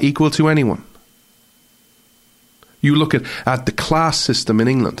 You're not equal to anyone. You look at the class system in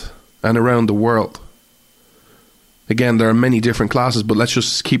England and around the world. Again, there are many different classes, but let's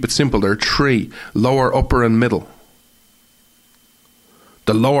just keep it simple. There are 3, lower, upper, and middle.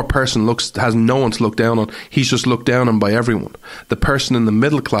 The lower person has no one to look down on. He's just looked down on by everyone. The person in the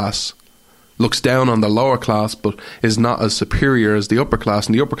middle class looks down on the lower class, but is not as superior as the upper class,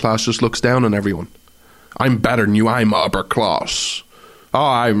 and the upper class just looks down on everyone. I'm better than you. I'm upper class. Oh,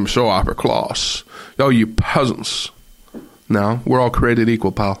 I'm so upper class. Oh, you peasants. No, we're all created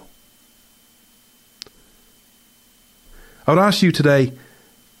equal, pal. I would ask you today,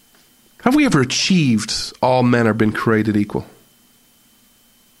 have we ever achieved all men are being created equal?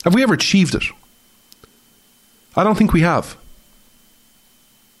 Have we ever achieved it? I don't think we have.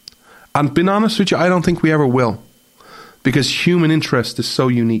 And being honest with you, I don't think we ever will, because human interest is so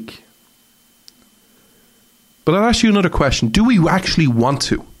unique. But I'll ask you another question. Do we actually want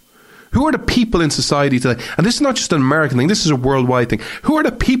to? Who are the people in society today? And this is not just an American thing, this is a worldwide thing. Who are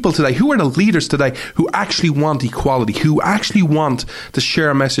the people today, who are the leaders today who actually want equality, who actually want to share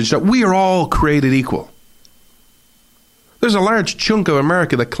a message that we are all created equal? There's a large chunk of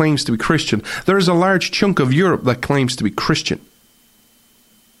America that claims to be Christian. There is a large chunk of Europe that claims to be Christian.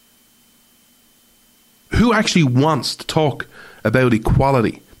 Who actually wants to talk about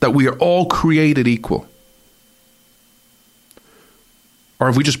equality, that we are all created equal? Or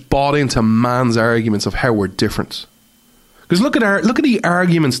have we just bought into man's arguments of how we're different? Because look at the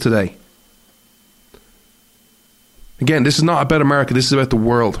arguments today. Again, this is not about America, this is about the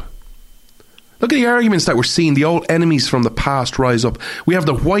world. Look at the arguments that we're seeing, the old enemies from the past rise up. We have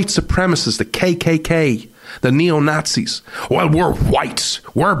the white supremacists, the KKK, the neo-Nazis. Well, we're whites.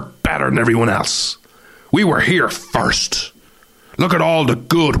 We're better than everyone else. We were here first. Look at all the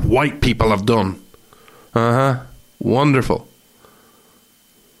good white people have done. Wonderful.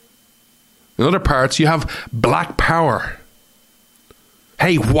 In other parts, you have black power.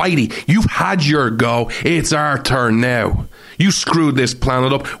 Hey, Whitey, you've had your go. It's our turn now. You screwed this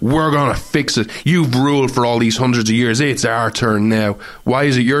planet up. We're going to fix it. You've ruled for all these hundreds of years. It's our turn now. Why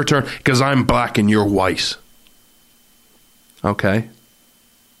is it your turn? Because I'm black and you're white. Okay.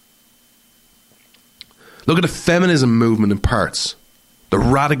 Look at the feminism movement in parts. The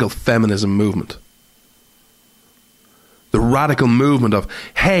radical feminism movement. The radical movement of,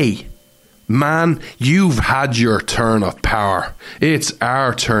 hey, man, you've had your turn of power. It's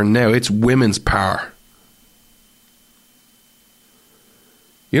our turn now. It's women's power.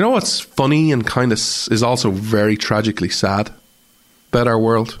 You know what's funny and kind of is also very tragically sad about our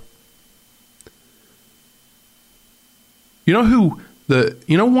world? You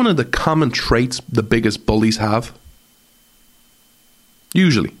know one of the common traits the biggest bullies have?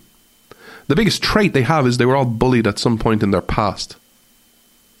 Usually. The biggest trait they have is they were all bullied at some point in their past.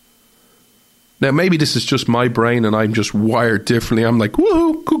 Now, maybe this is just my brain and I'm just wired differently. I'm like,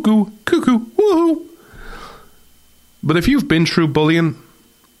 woohoo, cuckoo, cuckoo, woohoo. But if you've been through bullying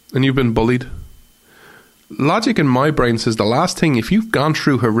and you've been bullied, logic in my brain says the last thing, if you've gone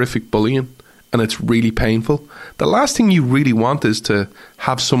through horrific bullying and it's really painful, the last thing you really want is to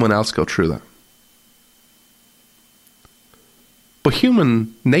have someone else go through that. But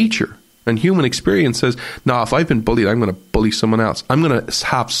human nature and human experience says, no, if I've been bullied, I'm going to bully someone else. I'm going to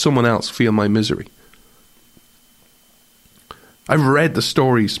have someone else feel my misery. I've read the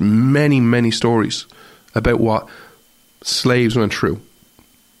stories, many, many stories, about what slaves went through,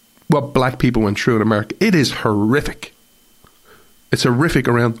 what black people went through in America. It is horrific. It's horrific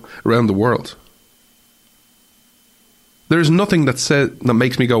around the world. There's nothing that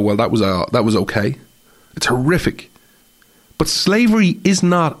makes me go, well, that was okay. It's horrific. But slavery is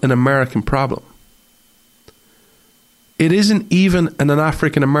not an American problem. It isn't even an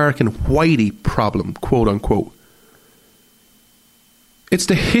African-American whitey problem, quote unquote. It's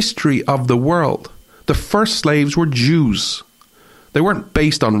the history of the world. The first slaves were Jews. They weren't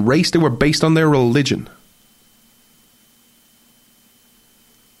based on race, they were based on their religion.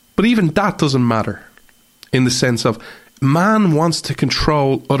 But even that doesn't matter in the sense of man wants to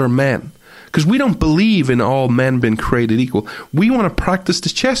control other men. Because we don't believe in all men being created equal. We want to practice the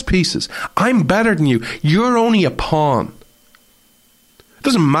chess pieces. I'm better than you. You're only a pawn. It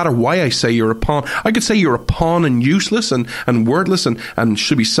doesn't matter why I say you're a pawn. I could say you're a pawn and useless and wordless and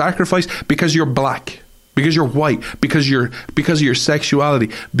should be sacrificed because you're black, because you're white, because of your sexuality,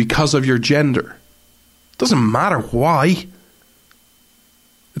 because of your gender. It doesn't matter why.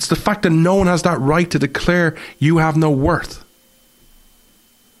 It's the fact that no one has that right to declare you have no worth.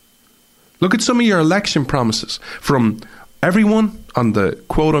 Look at some of your election promises from everyone on the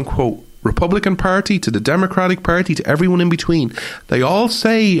quote-unquote Republican Party to the Democratic Party to everyone in between. They all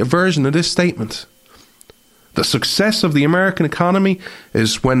say a version of this statement. The success of the American economy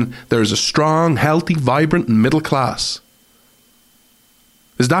is when there's a strong, healthy, vibrant middle class.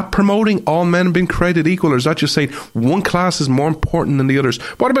 Is that promoting all men being created equal, or is that just saying one class is more important than the others?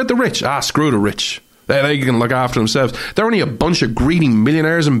 What about the rich? Screw the rich. They can look after themselves. They're only a bunch of greedy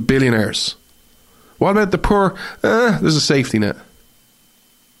millionaires and billionaires. What about the poor? There's a safety net.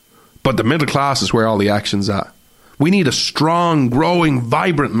 But the middle class is where all the action's at. We need a strong, growing,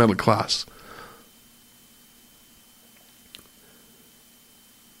 vibrant middle class.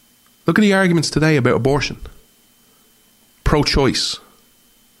 Look at the arguments today about abortion. Pro-choice.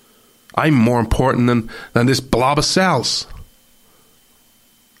 I'm more important than this blob of cells.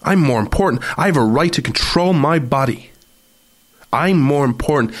 I'm more important. I have a right to control my body. I'm more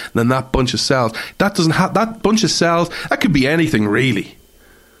important than that bunch of cells. That bunch of cells, that could be anything really.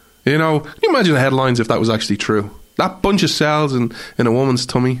 You know, can you imagine the headlines if that was actually true? That bunch of cells in a woman's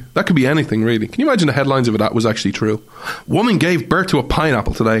tummy, that could be anything really. Can you imagine the headlines if that was actually true? Woman gave birth to a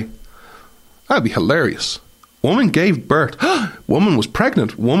pineapple today. That'd be hilarious. Woman gave birth. Woman was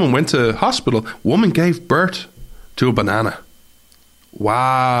pregnant. Woman went to hospital. Woman gave birth to a banana.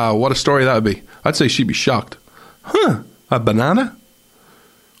 Wow, what a story that would be. I'd say she'd be shocked. A banana?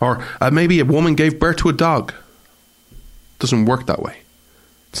 Or maybe a woman gave birth to a dog. Doesn't work that way.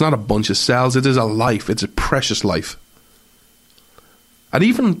 It's not a bunch of cells. It is a life. It's a precious life. And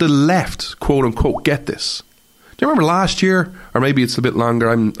even the left, quote unquote, get this. Do you remember last year? Or maybe it's a bit longer.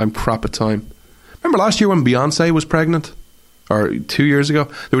 I'm crap at time. Remember last year when Beyonce was pregnant? Or 2 years ago?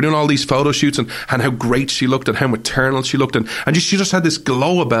 They were doing all these photo shoots and how great she looked and how maternal she looked. And she just had this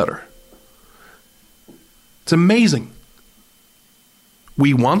glow about her. It's amazing.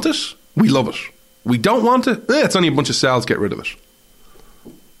 We want it. We love it. We don't want it. It's only a bunch of cells. Get rid of it.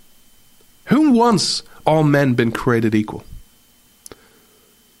 Who wants all men being created equal?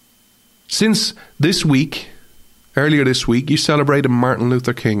 Since this week, earlier this week, you celebrated Martin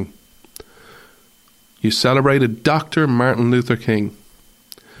Luther King. You celebrated Dr. Martin Luther King.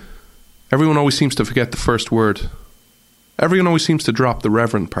 Everyone always seems to forget the first word. Everyone always seems to drop the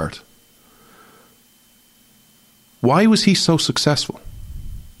reverend part. Why was he so successful?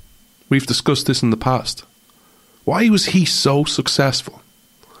 We've discussed this in the past. Why was he so successful?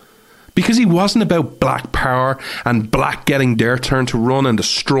 Because he wasn't about black power and black getting their turn to run and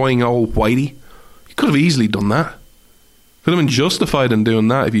destroying old whitey. He could have easily done that. Could have been justified in doing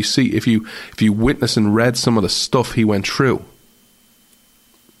that if you witnessed and read some of the stuff he went through.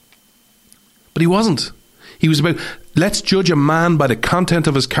 But he wasn't. He was about, let's judge a man by the content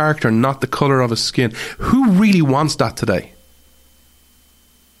of his character, not the colour of his skin. Who really wants that today?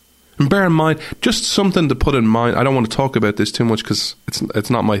 And bear in mind, just something to put in mind, I don't want to talk about this too much because it's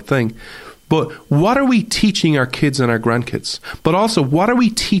not my thing, but what are we teaching our kids and our grandkids? But also, what are we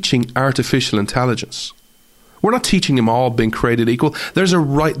teaching artificial intelligence? We're not teaching them all being created equal. There's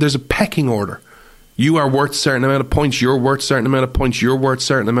a pecking order. You are worth a certain amount of points, you're worth a certain amount of points, you're worth a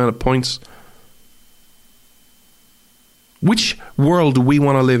certain amount of points. Which world do we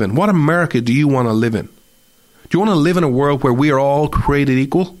want to live in? What America do you want to live in? Do you want to live in a world where we are all created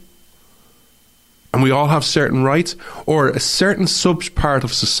equal? And we all have certain rights? Or a certain sub-part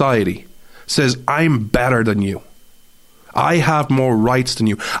of society says, I'm better than you. I have more rights than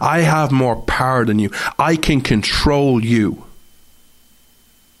you. I have more power than you. I can control you.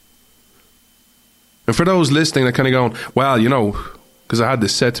 And for those listening, they're kind of going, well, you know, because I had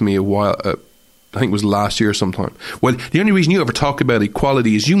this said to me I think it was last year sometime. Well, the only reason you ever talk about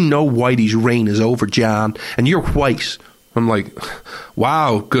equality is you know Whitey's reign is over, Jan, and you're white. I'm like,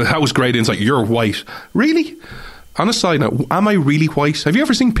 wow, good. That was great insight. You're white. Really? On a side note, am I really white? Have you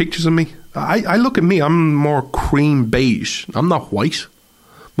ever seen pictures of me? I look at me, I'm more cream beige. I'm not white.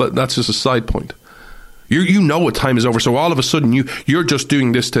 But that's just a side point. You know what time is over, so all of a sudden you're just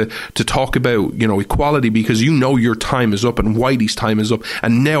doing this to talk about, you know, equality because you know your time is up and Whitey's time is up,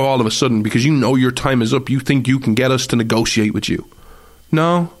 and now all of a sudden, because you know your time is up, you think you can get us to negotiate with you.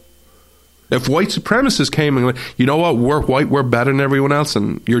 No. If white supremacists came and went, you know what, we're white, we're better than everyone else,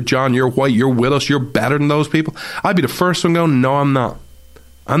 and you're John, you're white, you're with us, you're better than those people, I'd be the first one going, no, I'm not.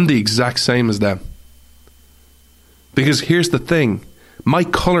 I'm the exact same as them. Because here's the thing, my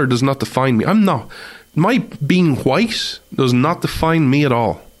colour does not define me. My being white does not define me at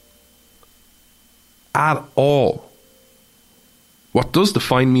all. At all. What does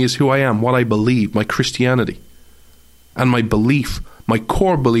define me is who I am, what I believe, my Christianity, and my belief, my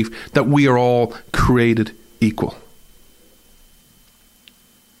core belief that we are all created equal.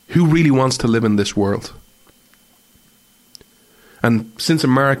 Who really wants to live in this world? And since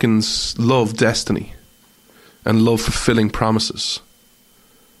Americans love destiny and love fulfilling promises,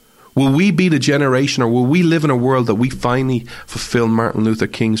 will we be the generation, or will we live in a world that we finally fulfill Martin Luther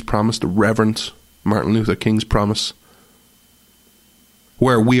King's promise, the Reverend Martin Luther King's promise,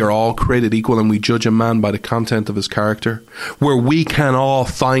 where we are all created equal and we judge a man by the content of his character, where we can all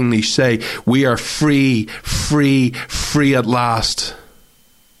finally say we are free, free, free at last?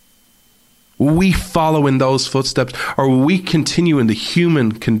 Will we follow in those footsteps, or will we continue in the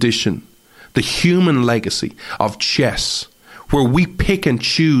human condition, the human legacy of chess, where we pick and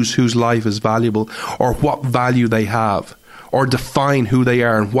choose whose life is valuable or what value they have, or define who they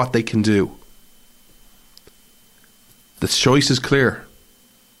are and what they can do? The choice is clear.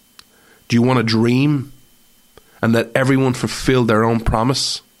 Do you want to dream and let everyone fulfill their own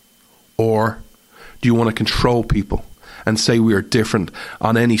promise? Or do you want to control people and say we are different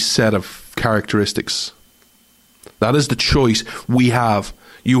on any set of characteristics? That is the choice we have.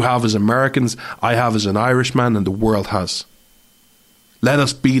 You have as Americans, I have as an Irishman, and the world has. Let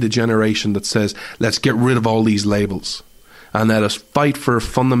us be the generation that says, let's get rid of all these labels and let us fight for a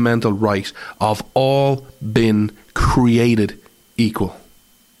fundamental right of all been created equal.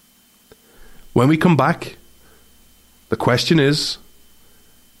 When we come back, the question is,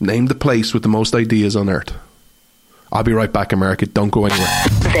 name the place with the most ideas on earth. I'll be right back, America. Don't go anywhere.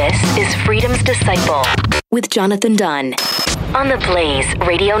 This is Freedom's Disciple with Jonathan Dunn on the Blaze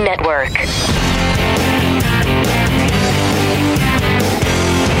Radio Network.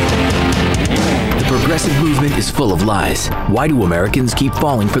 The progressive movement is full of lies. Why do Americans keep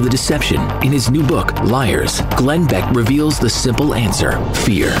falling for the deception? In his new book, Liars, Glenn Beck reveals the simple answer: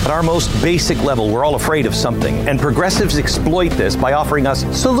 fear. At our most basic level, we're all afraid of something, and progressives exploit this by offering us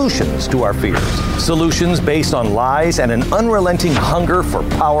solutions to our fears. Solutions based on lies and an unrelenting hunger for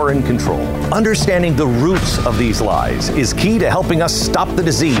power and control. Understanding the roots of these lies is key to helping us stop the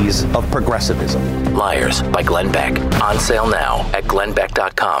disease of progressivism. Liars by Glenn Beck. On sale now at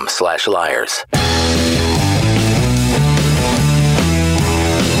glennbeck.com/liars.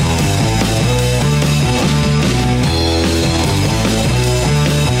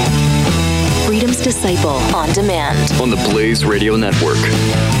 Freedom's Disciple on demand on the Blaze Radio Network.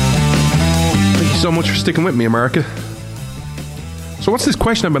 Thank you so much for sticking with me, America. So what's this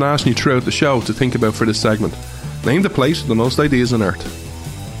question I've been asking you throughout the show to think about for this segment? Name the place with the most ideas on earth.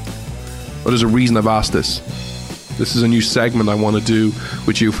 Well, there's a reason I've asked this. This is a new segment I want to do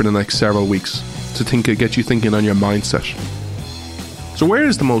with you for the next several weeks to get you thinking on your mindset. So where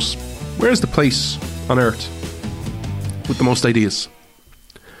is the place on earth with the most ideas?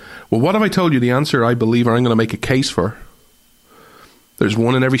 Well, what have I told you the answer I believe, or I'm going to make a case for? There's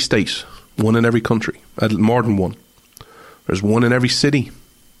one in every state, one in every country, more than one. There's one in every city.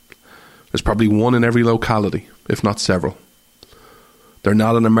 There's probably one in every locality, if not several. They're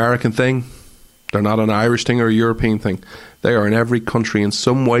not an American thing. They're not an Irish thing or a European thing. They are in every country in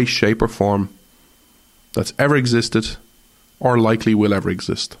some way, shape or form that's ever existed or likely will ever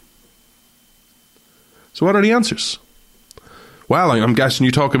exist. So what are the answers? Well, I'm guessing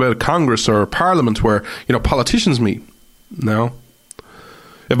you talk about a Congress or a Parliament where, politicians meet. No.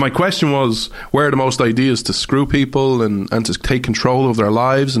 If my question was, where are the most ideas to screw people and to take control of their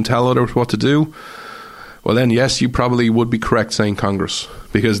lives and tell others what to do, well then, yes, you probably would be correct saying Congress,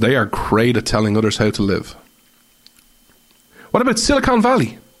 because they are great at telling others how to live. What about Silicon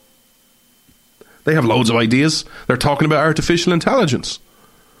Valley? They have loads of ideas. They're talking about artificial intelligence.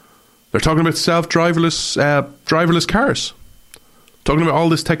 They're talking about driverless cars. Talking about all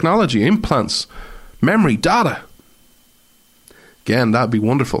this technology, implants, memory, data. Again, that'd be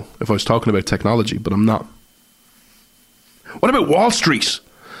wonderful if I was talking about technology, but I'm not. What about Wall Street?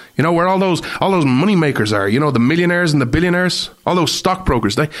 You know, where all those money makers are, you know, the millionaires and the billionaires, all those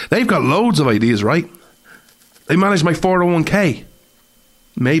stockbrokers, they've got loads of ideas, right? They manage my 401k.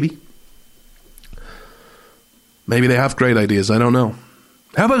 Maybe they have great ideas, I don't know.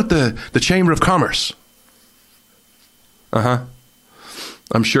 How about the Chamber of Commerce?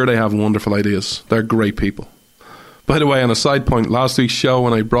 I'm sure they have wonderful ideas. They're great people. By the way, on a side point, last week's show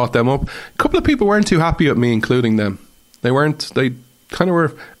when I brought them up, a couple of people weren't too happy with me including them. They kind of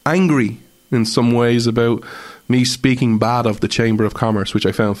were angry in some ways about me speaking bad of the Chamber of Commerce, which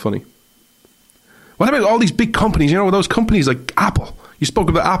I found funny. What about all these big companies? You know, those companies like Apple. You spoke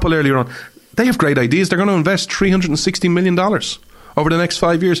about Apple earlier on. They have great ideas. They're going to invest $360 million over the next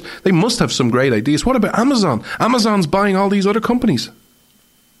 5 years. They must have some great ideas. What about Amazon? Amazon's buying all these other companies.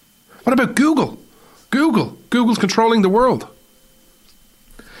 What about Google? Google's controlling the world.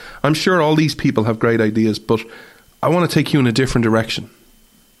 I'm sure all these people have great ideas, but I want to take you in a different direction.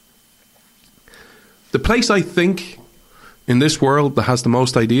 The place I think in this world that has the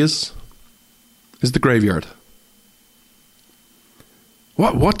most ideas is the graveyard.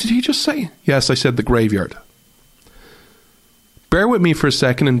 What did he just say? Yes, I said the graveyard. Bear with me for a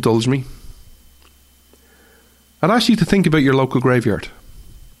second, indulge me. I'd ask you to think about your local graveyard.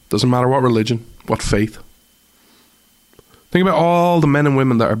 Doesn't matter what religion, what faith. Think about all the men and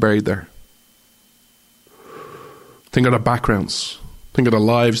women that are buried there. Think of their backgrounds. Think of the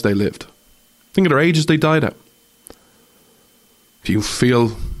lives they lived. Think of their ages they died at. If you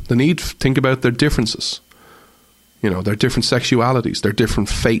feel the need, think about their differences. You know, their different sexualities, their different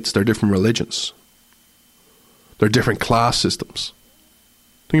faiths, their different religions, their different class systems.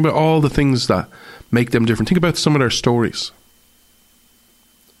 Think about all the things that make them different. Think about some of their stories.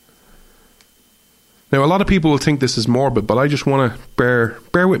 Now, a lot of people will think this is morbid, but I just want to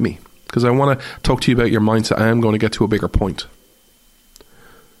bear with me, because I want to talk to you about your mindset. I am going to get to a bigger point.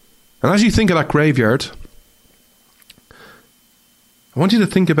 And as you think of that graveyard, I want you to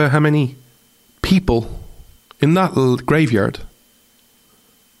think about how many people in that graveyard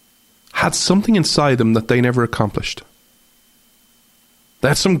had something inside them that they never accomplished. They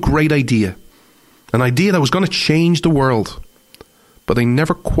had some great idea, an idea that was going to change the world, but they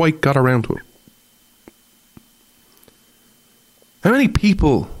never quite got around to it. How many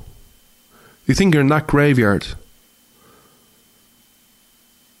people do you think are in that graveyard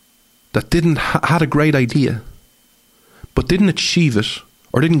that had a great idea, but didn't achieve it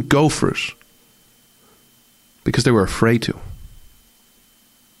or didn't go for it because they were afraid to?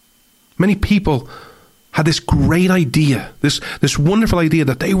 Many people had this great idea, this wonderful idea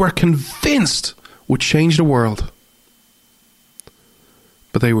that they were convinced would change the world,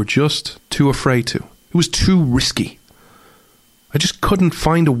 but they were just too afraid to. It was too risky. I just couldn't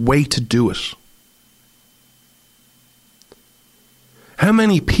find a way to do it. How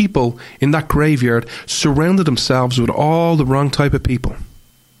many people in that graveyard surrounded themselves with all the wrong type of people?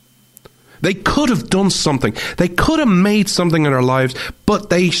 They could have done something. They could have made something in their lives, but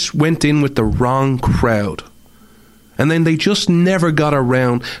they went in with the wrong crowd. And then they just never got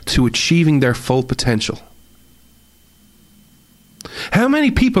around to achieving their full potential. How many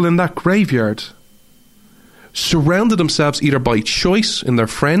people in that graveyard surrounded themselves either by choice in their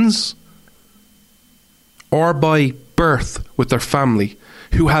friends or by birth with their family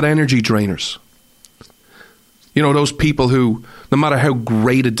who had energy drainers? You know, those people who, no matter how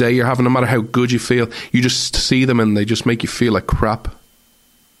great a day you're having, no matter how good you feel, you just see them and they just make you feel like crap.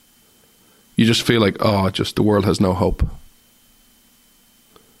 You just feel like, just the world has no hope.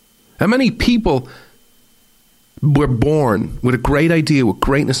 How many people were born with a great idea, with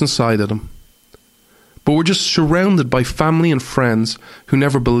greatness inside of them, but were just surrounded by family and friends who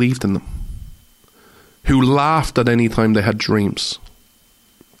never believed in them, who laughed at any time they had dreams,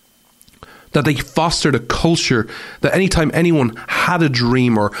 that they fostered a culture that anytime anyone had a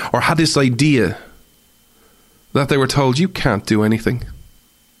dream or had this idea, that they were told, you can't do anything.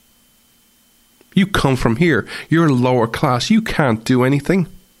 You come from here. You're lower class. You can't do anything.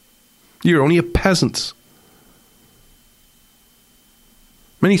 You're only a peasant.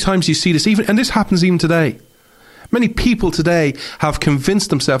 Many times you see this, and this happens even today. Many people today have convinced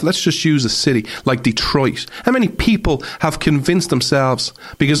themselves, let's just use a city like Detroit. How many people have convinced themselves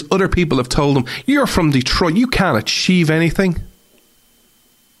because other people have told them, you're from Detroit, you can't achieve anything?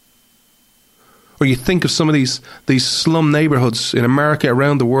 Or you think of some of these slum neighborhoods in America,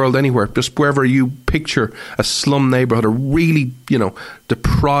 around the world, anywhere, just wherever you picture a slum neighborhood, a really,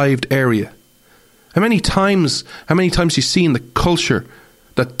 deprived area. How many times you see in the culture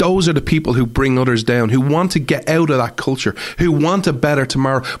that those are the people who bring others down, who want to get out of that culture, who want a better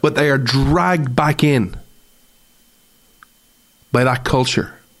tomorrow, but they are dragged back in by that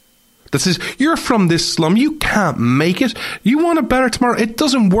culture that says, you're from this slum, you can't make it, you want a better tomorrow. It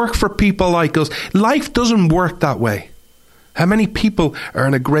doesn't work for people like us. Life doesn't work that way. How many people are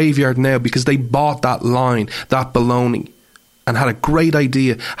in a graveyard now because they bought that line, that baloney, and had a great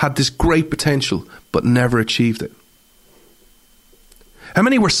idea, had this great potential, but never achieved it? How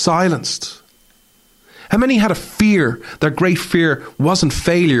many were silenced? How many had a fear? Their great fear wasn't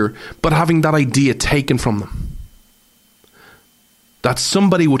failure, but having that idea taken from them. That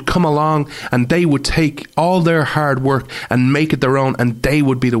somebody would come along and they would take all their hard work and make it their own, and they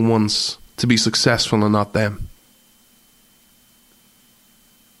would be the ones to be successful and not them.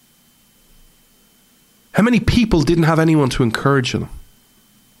 How many people didn't have anyone to encourage them?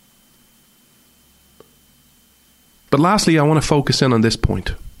 But lastly, I want to focus in on this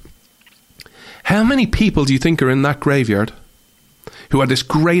point. How many people do you think are in that graveyard who had this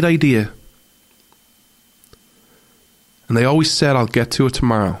great idea, and they always said, I'll get to it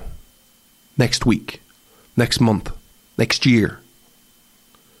tomorrow, next week, next month, next year.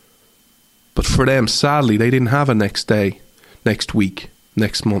 But for them, sadly, they didn't have a next day, next week,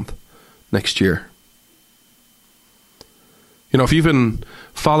 next month, next year. You know, if you've been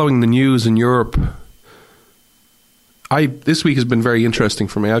following the news in Europe, this week has been very interesting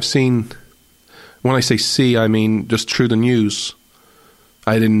for me. I've seen, when I say see, I mean just through the news.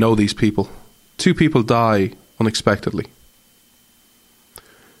 I didn't know these people. 2 people die unexpectedly.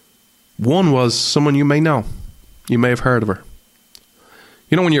 One was someone you may know. You may have heard of her.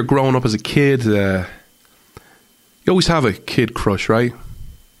 You know, when you're growing up as a kid, you always have a kid crush, right?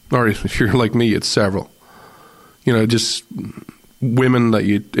 Or if you're like me, it's several. You know, just women that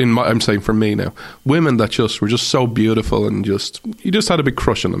I'm saying for me now, women that were just so beautiful, and you just had a big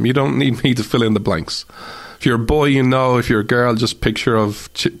crush on them. You don't need me to fill in the blanks. If you're a boy, you know. If you're a girl, just picture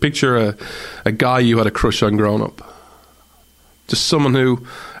a guy you had a crush on growing up. Just someone who,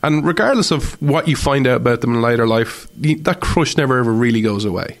 and regardless of what you find out about them in later life, that crush never ever really goes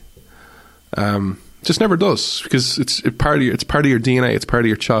away. Just never does, because it's part of your DNA. It's part of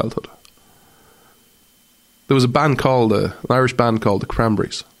your childhood. There was a band called, an Irish band called the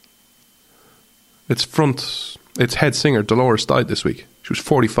Cranberries. Its head singer, Dolores, died this week. She was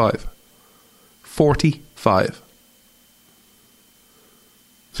 45. 45.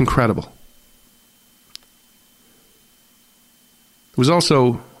 It's incredible. There was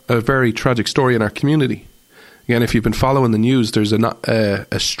also a very tragic story in our community. Again, if you've been following the news, there's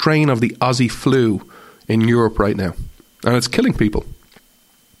a strain of the Aussie flu in Europe right now, and it's killing people.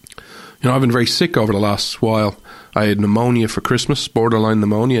 You know, I've been very sick over the last while. I had pneumonia for Christmas, borderline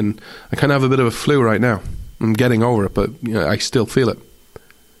pneumonia, and I kind of have a bit of a flu right now. I'm getting over it, but you know, I still feel it.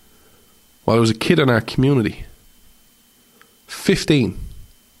 Well, there was a kid in our community, 15,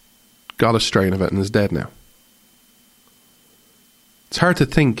 got a strain of it and is dead now. It's hard to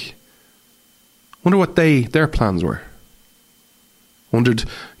think. Wonder what their plans were. Wondered,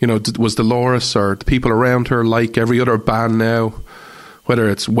 you know, was Dolores or the people around her like every other band now? Whether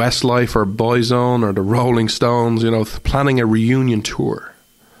it's Westlife or Boyzone or the Rolling Stones, you know, planning a reunion tour.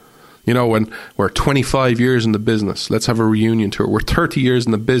 You know, when we're 25 years in the business, let's have a reunion tour. We're 30 years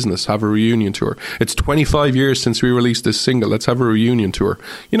in the business, have a reunion tour. It's 25 years since we released this single, let's have a reunion tour.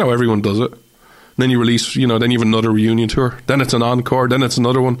 You know, everyone does it. Then you release, you know, then you have another reunion tour. Then it's an encore, then it's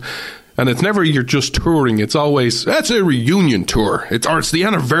another one. And it's never you're just touring. It's always, that's a reunion tour. It's the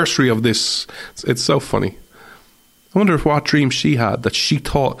anniversary of this. It's so funny. I wonder what dream she had that she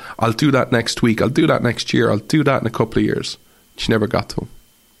thought, I'll do that next week, I'll do that next year, I'll do that in a couple of years. She never got to them.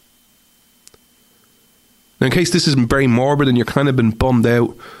 Now, in case this is very morbid and you're kind of been bummed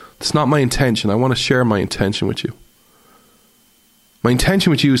out, it's not my intention. I want to share my intention with you. My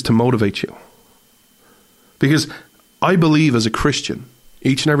intention with you is to motivate you. Because I believe as a Christian,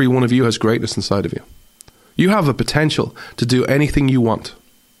 each and every one of you has greatness inside of you. You have the potential to do anything you want.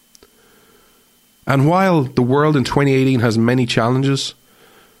 And while the world in 2018 has many challenges,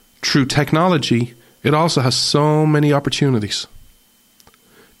 through technology, it also has so many opportunities.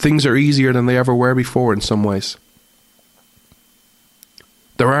 Things are easier than they ever were before in some ways.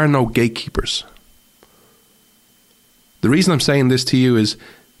 There are no gatekeepers. The reason I'm saying this to you is,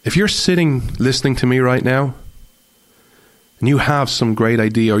 if you're sitting listening to me right now, and you have some great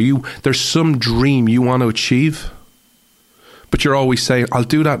idea, or there's some dream you want to achieve, but you're always saying, I'll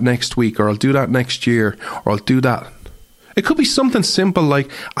do that next week, or I'll do that next year, or I'll do that. It could be something simple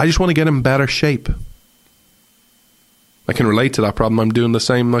like, I just want to get in better shape. I can relate to that problem. I'm doing the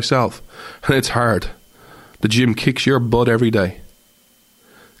same myself. And it's hard. The gym kicks your butt every day.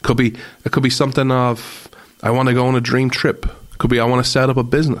 It could be something of, I want to go on a dream trip. It could be, I want to set up a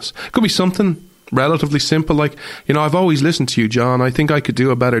business. It could be something relatively simple like, I've always listened to you, John. I think I could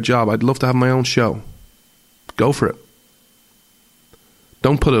do a better job. I'd love to have my own show. Go for it.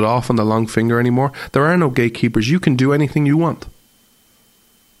 Don't put it off on the long finger anymore. There are no gatekeepers. You can do anything you want.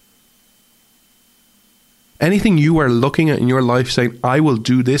 Anything you are looking at in your life saying, I will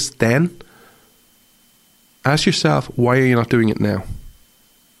do this then, ask yourself, why are you not doing it now?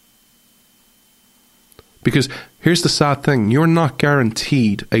 Because here's the sad thing. You're not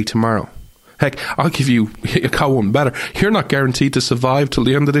guaranteed a tomorrow. Heck, I'll give you one better. You're not guaranteed to survive till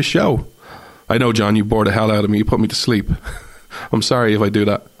the end of this show. I know, John, you bore the hell out of me. You put me to sleep. I'm sorry if I do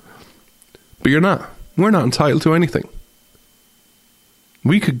that. But you're not. We're not entitled to anything.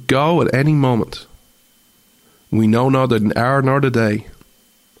 We could go at any moment. We know neither the hour nor the day.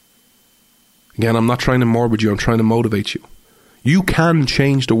 Again, I'm not trying to morbid you. I'm trying to motivate you. You can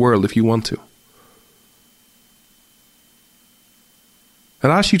change the world if you want to. I'd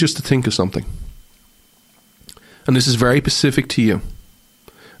ask you just to think of something. And this is very specific to you.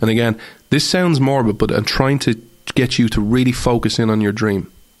 And again, this sounds morbid, but I'm trying to get you to really focus in on your dream.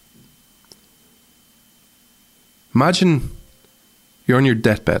 Imagine you're on your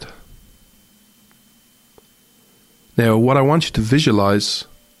deathbed. Now, what I want you to visualize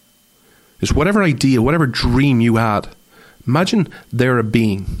is whatever idea, whatever dream you had, imagine they're a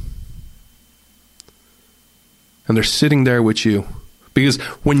being. And they're sitting there with you. Because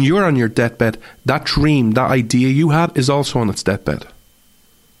when you're on your deathbed, that dream, that idea you had is also on its deathbed.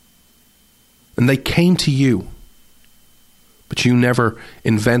 And they came to you, but you never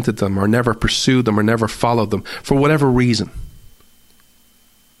invented them or never pursued them or never followed them for whatever reason.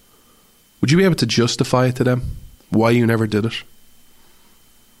 Would you be able to justify it to them? Why you never did it?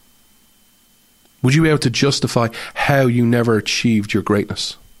 Would you be able to justify how you never achieved your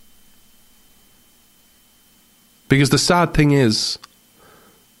greatness? Because the sad thing is,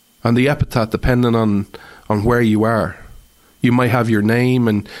 and the epithet, depending on where you are, you might have your name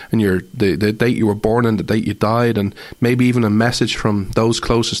and the date you were born and the date you died, and maybe even a message from those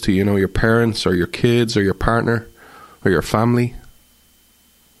closest to you, your parents or your kids or your partner or your family.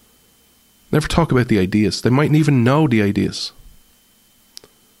 Never talk about the ideas. They mightn't even know the ideas.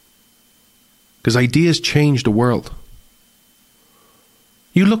 Because ideas change the world.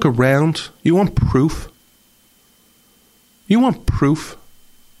 You look around, you want proof. You want proof.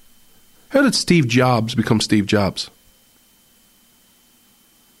 How did Steve Jobs become Steve Jobs?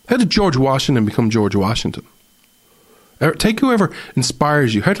 How did George Washington become George Washington? Take whoever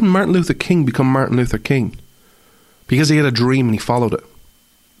inspires you. How did Martin Luther King become Martin Luther King? Because he had a dream and he followed it.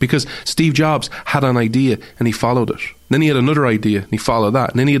 Because Steve Jobs had an idea and he followed it. Then he had another idea and he followed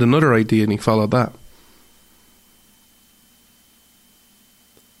that. And then he had another idea and he followed that.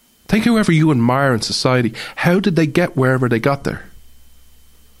 Take whoever you admire in society. How did they get wherever they got there?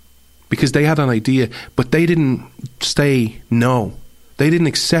 Because they had an idea, but they didn't say no. They didn't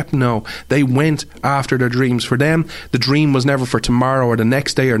accept no. They went after their dreams. For them, the dream was never for tomorrow or the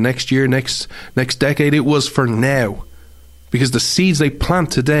next day or next year, next decade. It was for now. Because the seeds they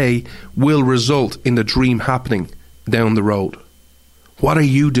plant today will result in the dream happening down the road. What are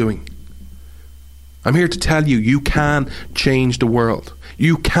you doing? I'm here to tell you, you can change the world.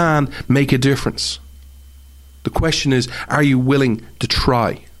 You can make a difference. The question is, are you willing to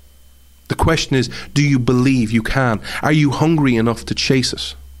try? The question is, do you believe you can? Are you hungry enough to chase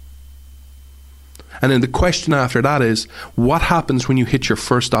it? And then the question after that is, what happens when you hit your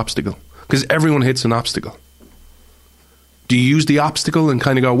first obstacle? Because everyone hits an obstacle. Do you use the obstacle and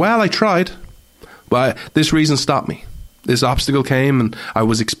kind of go, well, I tried, but this reason stopped me. This obstacle came and I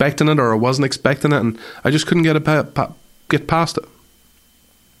was expecting it or I wasn't expecting it and I just couldn't get past it.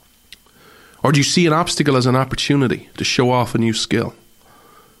 Or do you see an obstacle as an opportunity to show off a new skill?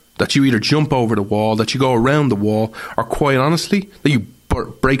 That you either jump over the wall, that you go around the wall, or quite honestly, that you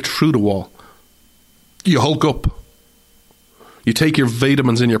break through the wall. You hulk up. You take your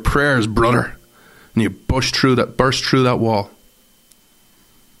vitamins and your prayers, brother, and you burst through that wall.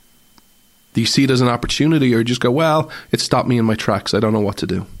 Do you see it as an opportunity, or you just go, well, it stopped me in my tracks, I don't know what to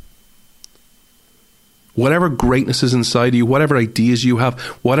do? Whatever greatness is inside you, whatever ideas you have,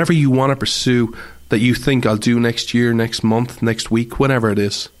 whatever you want to pursue that you think I'll do next year, next month, next week, whatever it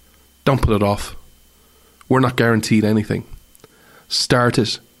is, don't put it off. We're not guaranteed anything. Start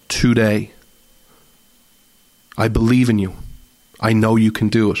it today. I believe in you. I know you can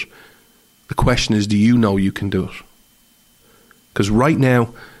do it. The question is, do you know you can do it? Because right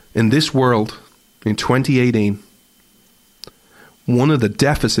now, in this world, in 2018, one of the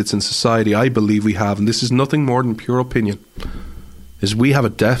deficits in society I believe we have, and this is nothing more than pure opinion, is we have a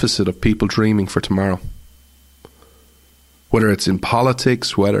deficit of people dreaming for tomorrow. Whether it's in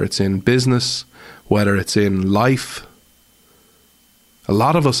politics, whether it's in business, whether it's in life, a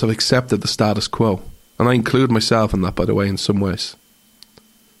lot of us have accepted the status quo. And I include myself in that, by the way, in some ways.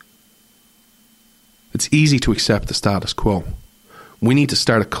 It's easy to accept the status quo. We need to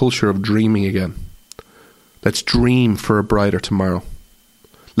start a culture of dreaming again. Let's dream for a brighter tomorrow.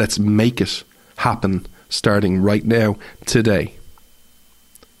 Let's make it happen starting right now, today.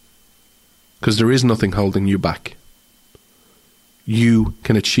 Because there is nothing holding you back. You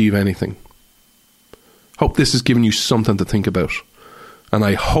can achieve anything. Hope this has given you something to think about. And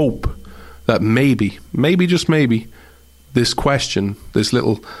I hope that maybe, just maybe, this question, this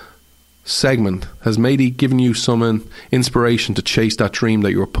little segment has maybe given you some inspiration to chase that dream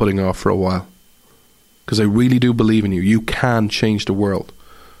that you were putting off for a while. Because I really do believe in you. You can change the world.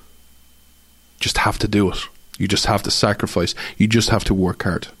 You just have to do it. You just have to sacrifice. You just have to work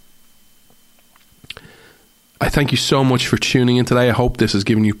hard. I thank you so much for tuning in today. I hope this has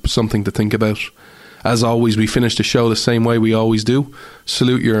given you something to think about. As always, we finish the show the same way we always do.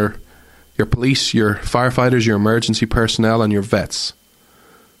 Salute your police, your firefighters, your emergency personnel, and your vets.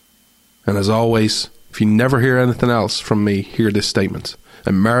 And as always, if you never hear anything else from me, hear this statement.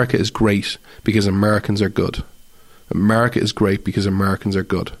 America is great because Americans are good. America is great because Americans are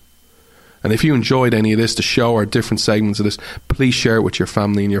good. And if you enjoyed any of this, the show or different segments of this, please share it with your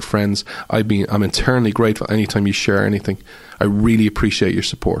family and your friends. I'm eternally grateful anytime you share anything. I really appreciate your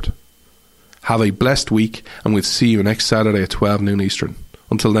support. Have a blessed week, and we'll see you next Saturday at 12 noon Eastern.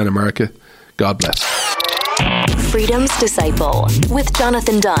 Until then, America, God bless. Freedom's Disciple with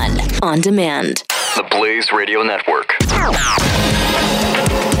Jonathan Dunn on demand. The Blaze Radio Network.